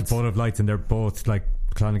don't have lights. Both have lights, and they're both like,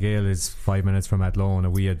 Clonagale is 5 minutes from Athlone,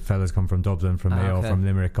 and we had fellas come from Dublin, from Mayo, from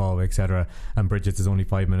Limerick, Galway, etc. And Bridget's is only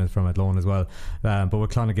 5 minutes from Athlone as well. But with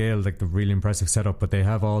Clonagale, like, the really impressive setup, but they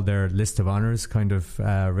have all their list of honours kind of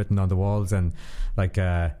written on the walls, and like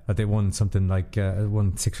they won something like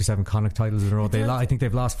won 6 or 7 Connacht titles in a row. I think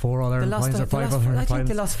they've lost 4 All-Ireland finals or 5 All-Ireland finals. I think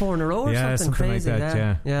they lost 4 in a row or something crazy. Like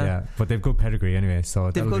that, yeah. But they've good pedigree anyway,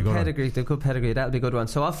 so they've good pedigree. That'll be a good one.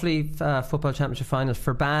 So Offaly Football Championship finals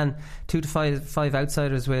for Ban, 2-5 outsiders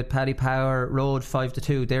with Paddy Power, Road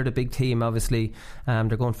 5-2. They're the big team, obviously. They're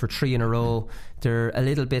going for 3 in a row. They're a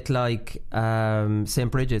little bit like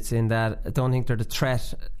St. Bridget's in that I don't think they're the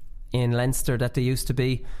threat in Leinster that they used to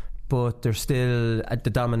be, but they're still the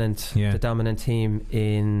dominant team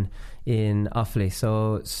in Offaly.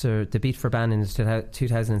 So they beat Forban in the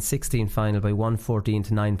 2016 final by 114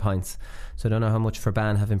 to 9 points. So I don't know how much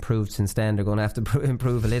Forban have improved since then. They're going to have to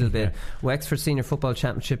improve a little bit. Wexford Senior Football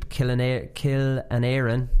Championship,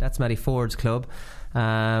 Killenarin, that's Matty Ford's club,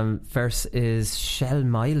 versus Shell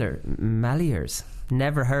Malliers.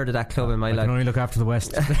 Never heard of that club in my life. I can only look after the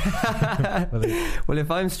West. Well, if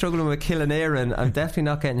I'm struggling with Killenarin, I'm definitely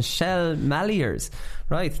not getting Shell Malliers.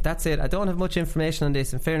 Right, that's it. I don't have much information on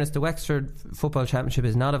this. In fairness, the Wexford Football Championship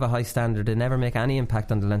is not of a high standard. They never make any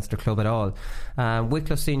impact on the Leinster club at all.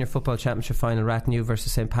 Wicklow Senior Football Championship final, Rathnew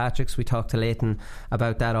versus St Patrick's. We talked to Leighton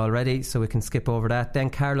about that already, so we can skip over that. Then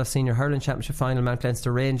Carlow Senior Hurling Championship final, Mount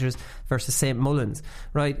Leinster Rangers versus St Mullins.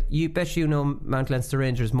 Right, you bet you know Mount Leinster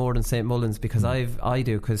Rangers more than St Mullins, because I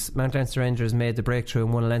do, because Mount Leinster Rangers made the breakthrough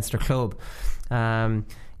and won a Leinster club.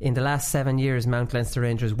 In the last 7 years, Mount Leinster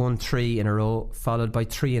Rangers won 3 in a row, followed by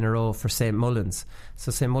 3 in a row for St Mullins.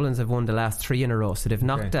 So St Mullins have won the last 3 in a row. So they've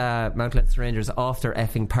knocked Mount Leinster Rangers off their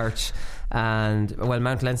effing perch. And, well,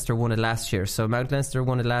 Mount Leinster won it last year. So Mount Leinster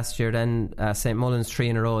won it last year, then St Mullins 3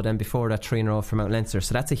 in a row, then before that 3 in a row for Mount Leinster.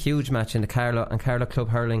 So that's a huge match in the Carlow, and Carlow Club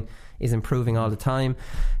Hurling is improving all the time.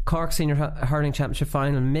 Cork Senior Hurling Championship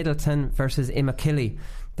final, Middleton versus Immochilly.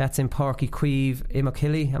 That's in Páirc Uí Chaoimh.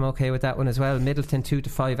 Immochilly, I'm okay with that one as well. Middleton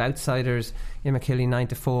 2-5 outsiders, Immochilly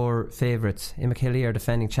 9-4 favourites. Immochilly are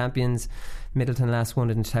defending champions. Middleton last won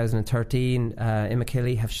it in 2013.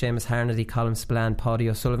 Immochilly have Seamus Harnedy, Colin Spillane, Paddy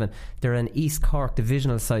O'Sullivan. They're an East Cork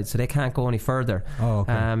divisional side, so they can't go any further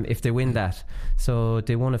if they win that. So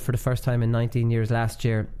they won it for the first time in 19 years last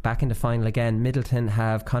year. Back in the final again. Middleton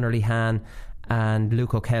have Conor Lehan and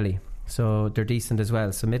Luke O'Kelly, so they're decent as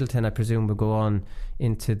well. So Middleton, I presume, will go on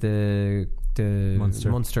into the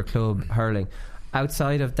Munster Club Hurling.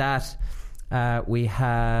 Outside of that, we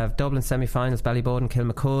have Dublin semi-finals, Ballyboden,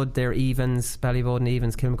 Kilmacud. They're evens, Ballyboden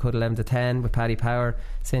evens, Kilmacud 11-10 with Paddy Power.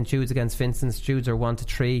 St Jude's against Vincent's. Jude's are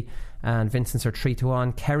 1-3 and Vincent's are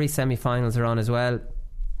 3-1. Kerry semi-finals are on as well.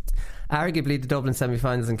 Arguably the Dublin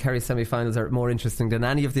semi-finals and Kerry semi-finals are more interesting than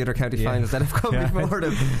any of the other county finals that have come before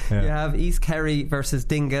them. You have East Kerry versus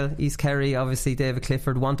Dingle. East Kerry, obviously David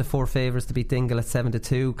Clifford, 1-4 favourites to beat Dingle at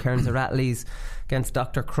 7-2. Kearns or Ratleys against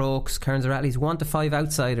Dr. Crokes. Kearns or Ratleys 1-5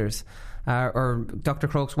 outsiders. Or Dr.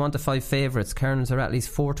 Crokes 1-5 favourites. Kearns or Ratleys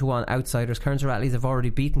 4-1 outsiders. Kearns or Ratleys have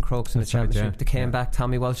already beaten Crokes in the championship. They came back,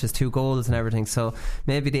 Tommy Walsh's 2 goals and everything, so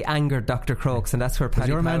maybe they angered Dr. Crokes, and that's where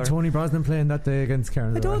Paddy Power... Was your man Tony Brosnan playing that day against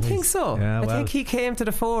Kearns? I don't think so. I think he came to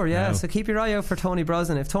the fore. So keep your eye out for Tony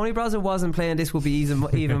Brosnan. If Tony Brosnan wasn't playing, this would be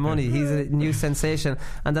even money. He's a new sensation.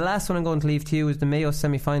 And the last one I'm going to leave to you is the Mayo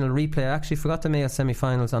semi-final replay. I actually forgot the Mayo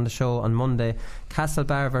semi-finals on the show on Monday.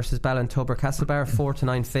 Castlebar versus Ballintubber. Castlebar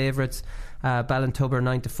 4-9 favourites. Ballintubber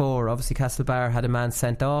 9-4. Obviously Castlebar had a man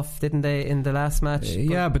sent off, didn't they, in the last match?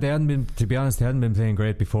 But they hadn't been, to be honest, they hadn't been playing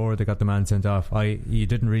great before they got the man sent off. You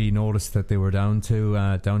didn't really notice that they were down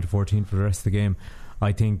to 14 for the rest of the game.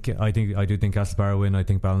 I do think Castlebar win. I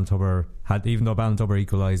think Ballintubber had, even though Ballintubber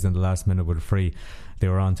equalised in the last minute with a free, they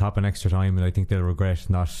were on top in extra time, and I think they'll regret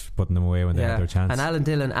not putting them away when they had their chance. And Alan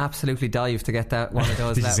Dillon absolutely dived to get that one of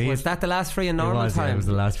those. Was that the last free in normal time? Yeah, it was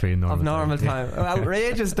the last free in normal time.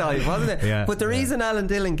 Outrageous dive, wasn't it? But the reason Alan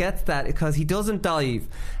Dillon gets that is because he doesn't dive,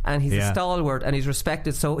 and he's a stalwart and he's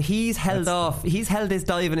respected, so he's held his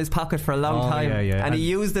dive in his pocket for a long time, and he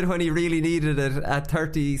used it when he really needed it at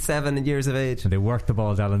 37 years of age. And they worked the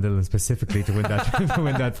ball to Alan Dillon specifically to win that to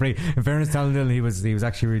win that free. In fairness to Alan Dillon, he was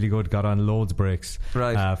actually really good, got on loads of breaks. For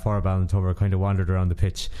Ballintubber, kind of wandered around the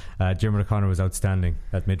pitch. Jim O'Connor was outstanding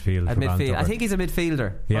at midfield. I think he's a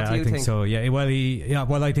midfielder. Yeah, I think so.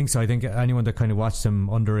 I think so. I think anyone that kind of watched him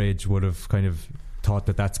underage would have kind of thought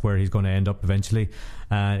that that's where he's going to end up eventually.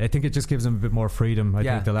 I think it just gives him a bit more freedom. I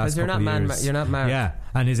think the last couple of years, you're not married. Yeah,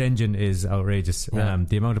 and his engine is outrageous.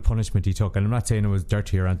 The amount of punishment he took, and I'm not saying it was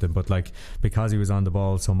dirty or anything, but like, because he was on the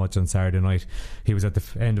ball so much on Saturday night, he was at the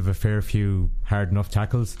end of a fair few hard enough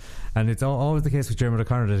tackles. And it's always the case with Jeremy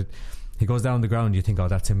O'Connor that he goes down the ground, you think, oh,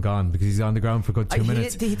 that's him gone, because he's on the ground for a good 2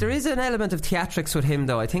 minutes. There is an element of theatrics with him,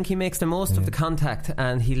 though. I think he makes the most of the contact,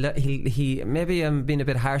 and he maybe I'm being a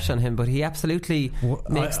bit harsh on him, but he absolutely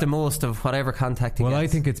makes the most of whatever contact he gets. I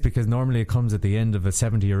think it's because normally it comes at the end of a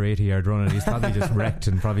 70 or 80 yard run, and he's probably just wrecked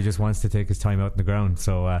and probably just wants to take his time out on the ground.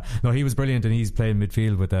 So no, he was brilliant, and he's playing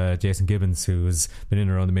midfield with Jason Gibbons, who's been in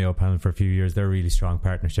around the Mayo panel for a few years. They're a really strong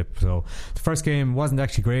partnership. So the first game wasn't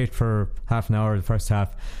actually great for half an hour, the first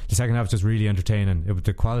half. The second half was just really entertaining.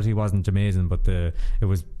 The quality wasn't amazing, but it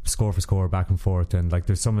was score for score, back and forth, and like,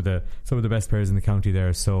 there's some of the best players in the county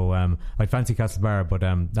there. So I'd fancy Castlebar, but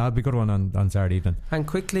that'll be a good one on Saturday evening. And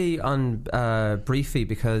quickly on briefly,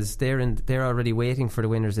 because they're already waiting for the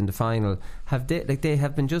winners in the final. They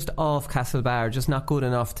have been just off Castlebar, just not good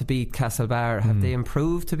enough to beat Castlebar. Have they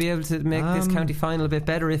improved to be able to make this county final a bit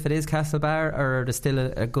better if it is Castlebar, or are they still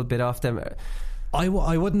a good bit off them? I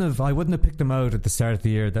wouldn't have picked them out at the start of the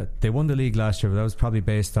year. That they won the league last year, but that was probably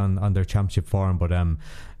based on their championship form. But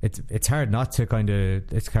it's hard not to kind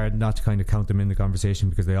of count them in the conversation,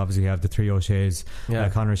 because they obviously have the three O'Sheas.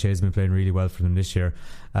 Conor O'Shea has been playing really well for them this year.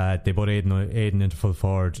 They put Aidan into full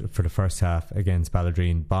forward for the first half against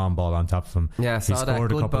Balladreen. Bomb ball on top of him. Yeah, he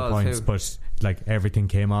scored a couple of points, too. but like everything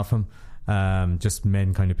came off him. Just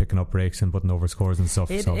men kind of picking up breaks and putting over scores and stuff.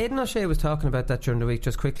 Aidan O'Shea was talking about that during the week,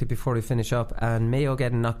 just quickly before we finish up, and Mayo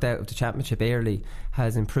getting knocked out of the championship early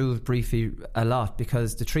has improved briefly a lot,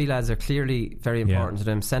 because the three lads are clearly very important to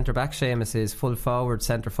them. Centre back Seamus is, full forward,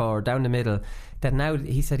 centre forward, down the middle. That now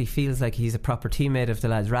he said he feels like he's a proper teammate of the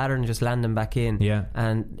lads rather than just land them back in.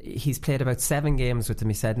 And he's played about 7 games with them,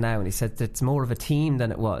 he said now, and he said it's more of a team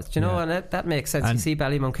than it was. Do you know? And that makes sense. And you see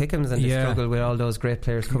Ballymun Kickham's and they struggle with all those great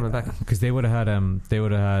players coming back, because they would have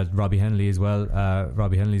had Robbie Henley as well.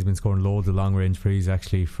 Robbie Henley's been scoring loads of long range frees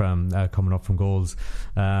actually from coming up from goals.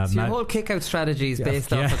 So your whole kick out strategy is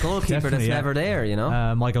based off a goalkeeper that's never there, you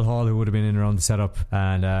know. Michael Hall, who would have been in around the setup,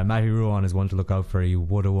 and Matty Ruan is one to look out for. He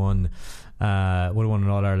would have won an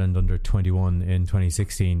All-Ireland under 21 in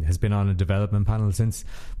 2016, has been on a development panel since,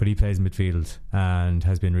 but he plays midfield and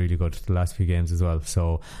has been really good the last few games as well.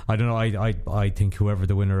 So I don't know, I think whoever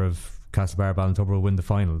the winner of Castlebar Ballintubber will win the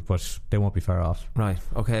final, but they won't be far off. Right,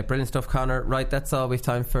 okay, brilliant stuff, Conor. Right, that's all we've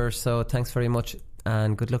time for, so thanks very much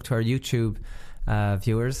and good luck to our YouTube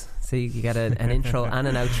viewers. See, you get an intro and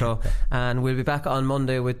an outro, and we'll be back on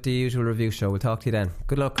Monday with the usual review show. We'll talk to you then.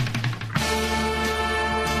 Good luck.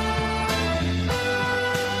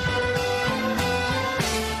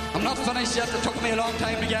 Finished yet. It took me a long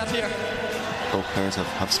time to get here. Both players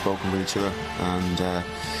have spoken with each other,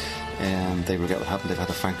 and they regret what happened. They've had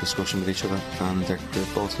a frank discussion with each other, and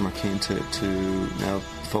both of them are keen to now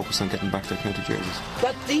focus on getting back their county jerseys.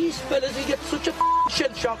 That these fellas will get such a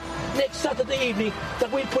shell shock next Saturday evening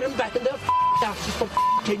that we'll put them back in their asses for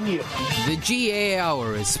 10 years. The GAA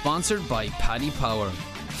Hour is sponsored by Paddy Power.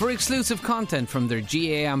 For exclusive content from their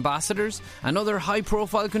GAA ambassadors and other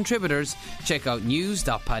high-profile contributors, check out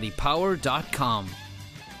news.paddypower.com.